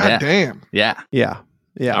 period. God Yeah. damn. Yeah. Yeah.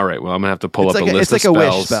 Yeah. All right. Well, I'm gonna have to pull It's up like a list it's like of a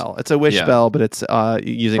spells. wish spell. It's a wish Yeah. spell, but it's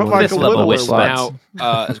using But one like of a the level little wish slots.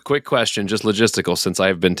 Now, quick question, just logistical. Since I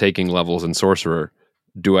have been taking levels in sorcerer,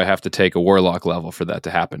 do I have to take a warlock level for that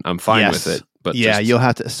to happen? I'm fine Yes. with it, but yeah, just- you'll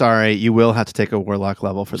have to. Sorry, you will have to take a warlock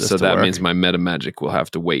level for this. so to that work. means my meta magic will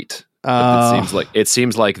have to wait. But it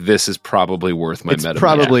seems like this is probably worth my it's meta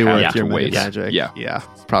probably magic. worth Have your to meta wait. magic. Yeah. yeah,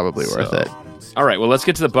 it's probably worth So- it. All right. Well, let's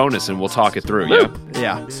get to the bonus and we'll talk it through. Yeah.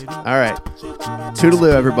 Yeah. All right.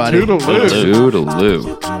 Toodaloo, everybody. Toodaloo.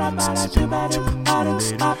 Toodaloo.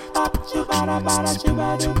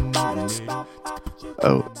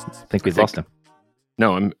 Oh, I think we lost him.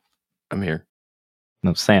 No, I'm here.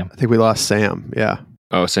 No, Sam. I think we lost Sam. Yeah.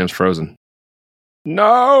 Oh, Sam's frozen.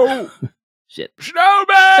 No, Shit.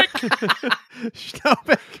 Snowbeck,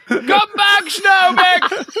 Snowbeck. come back,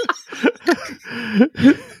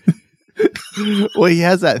 Snowbeck. Well, he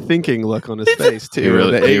has that thinking look on his face too. He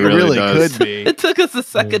really- that he it really does. could be. It took us a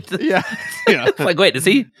second to. Yeah. Yeah. It's like, wait, is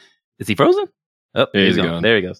he frozen? Oh, There he's he's gone. gone. There he goes.